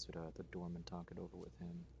Yuzuru Atsuda at the dorm and talk it over with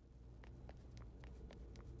him.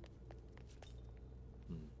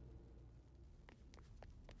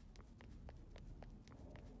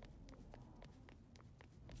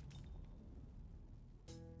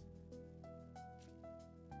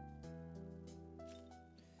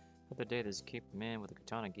 The other day, this Cape man with a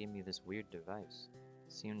katana gave me this weird device.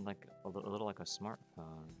 It seemed like a little like a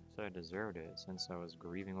smartphone, so I deserved it since I was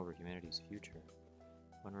grieving over humanity's future.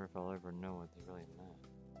 Wonder if I'll ever know what they really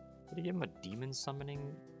meant. Did he give him a demon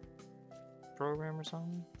summoning program or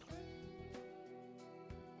something?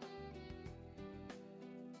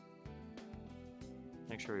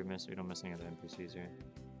 Make sure we don't miss any of the NPCs here.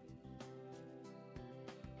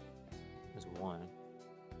 There's one.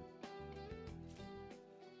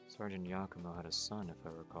 Sergeant Yakumo had a son, if I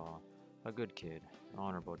recall. A good kid,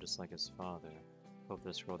 honorable just like his father. Hope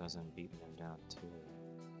this world hasn't beaten him down too.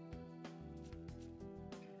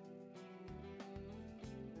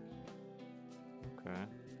 Okay.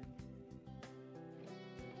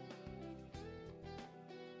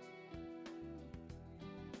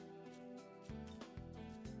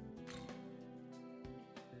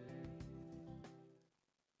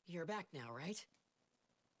 You're back now, right?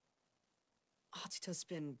 Atsuda's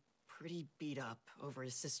been pretty beat up over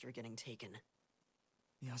his sister getting taken.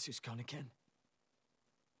 Miyasu's gone again.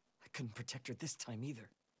 I couldn't protect her this time either.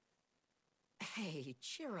 Hey,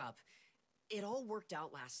 cheer up. It all worked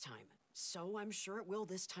out last time, so I'm sure it will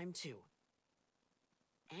this time too.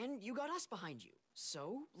 And you got us behind you,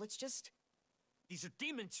 so let's just... These are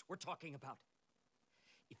demons we're talking about.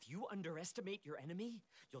 If you underestimate your enemy,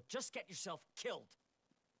 you'll just get yourself killed.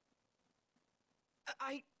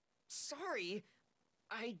 Sorry.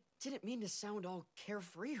 I didn't mean to sound all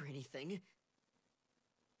carefree or anything.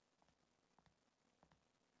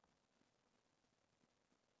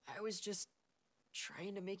 I was just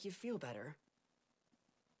trying to make you feel better.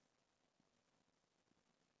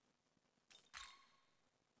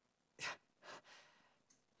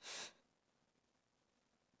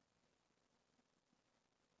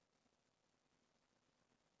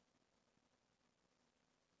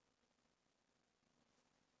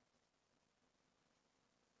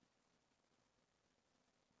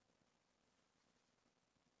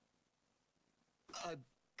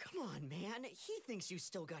 Come on, man. He thinks you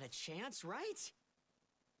still got a chance, right?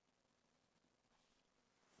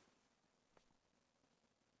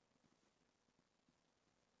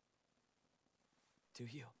 Do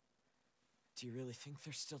you? Do you really think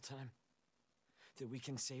there's still time? That we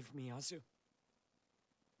can save Miyazu?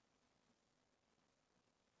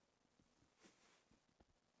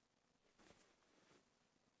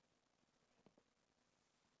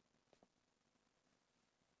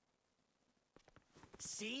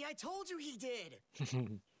 See, I told you he did!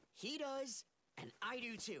 He does, and I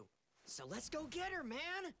do too. So let's go get her,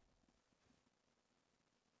 man!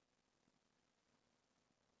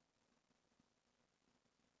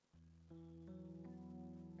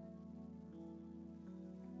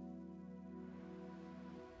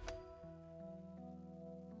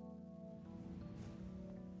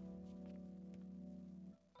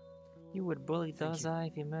 You would bully Dazai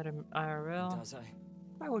if you met him IRL? Dazai?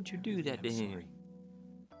 Why would you do that to him?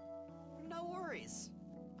 No worries.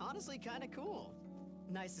 Honestly, kinda cool.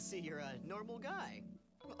 Nice to see you're a normal guy.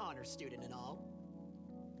 Honor student and all.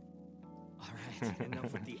 Alright,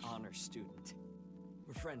 enough with the honor student.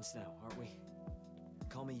 We're friends now, aren't we?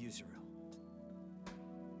 Call me Yuzuru.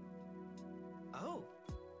 Oh,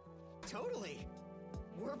 totally.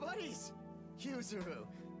 We're buddies. Yuzuru.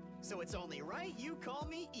 So it's only right you call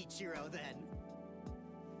me Ichiro then.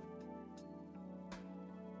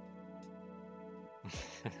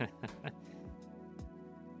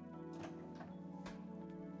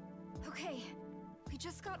 Okay, we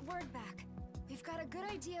just got word back. We've got a good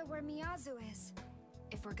idea where Miyazu is.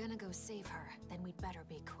 If we're gonna go save her, then we'd better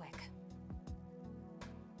be quick.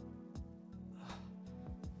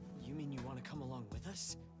 You mean you want to come along with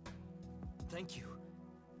us? Thank you.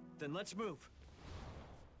 Then let's move.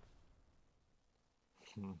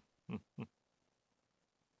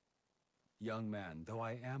 Young man, though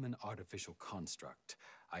I am an artificial construct,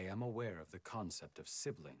 I am aware of the concept of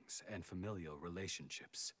siblings and familial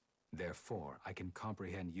relationships. Therefore, I can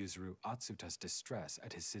comprehend Yuzuru Atsuta's distress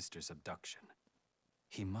at his sister's abduction.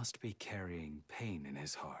 He must be carrying pain in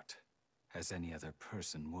his heart, as any other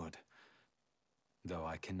person would. Though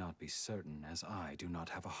I cannot be certain, as I do not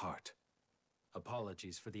have a heart.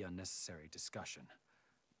 Apologies for the unnecessary discussion.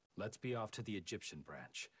 Let's be off to the Egyptian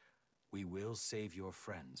branch. We will save your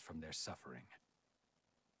friends from their suffering.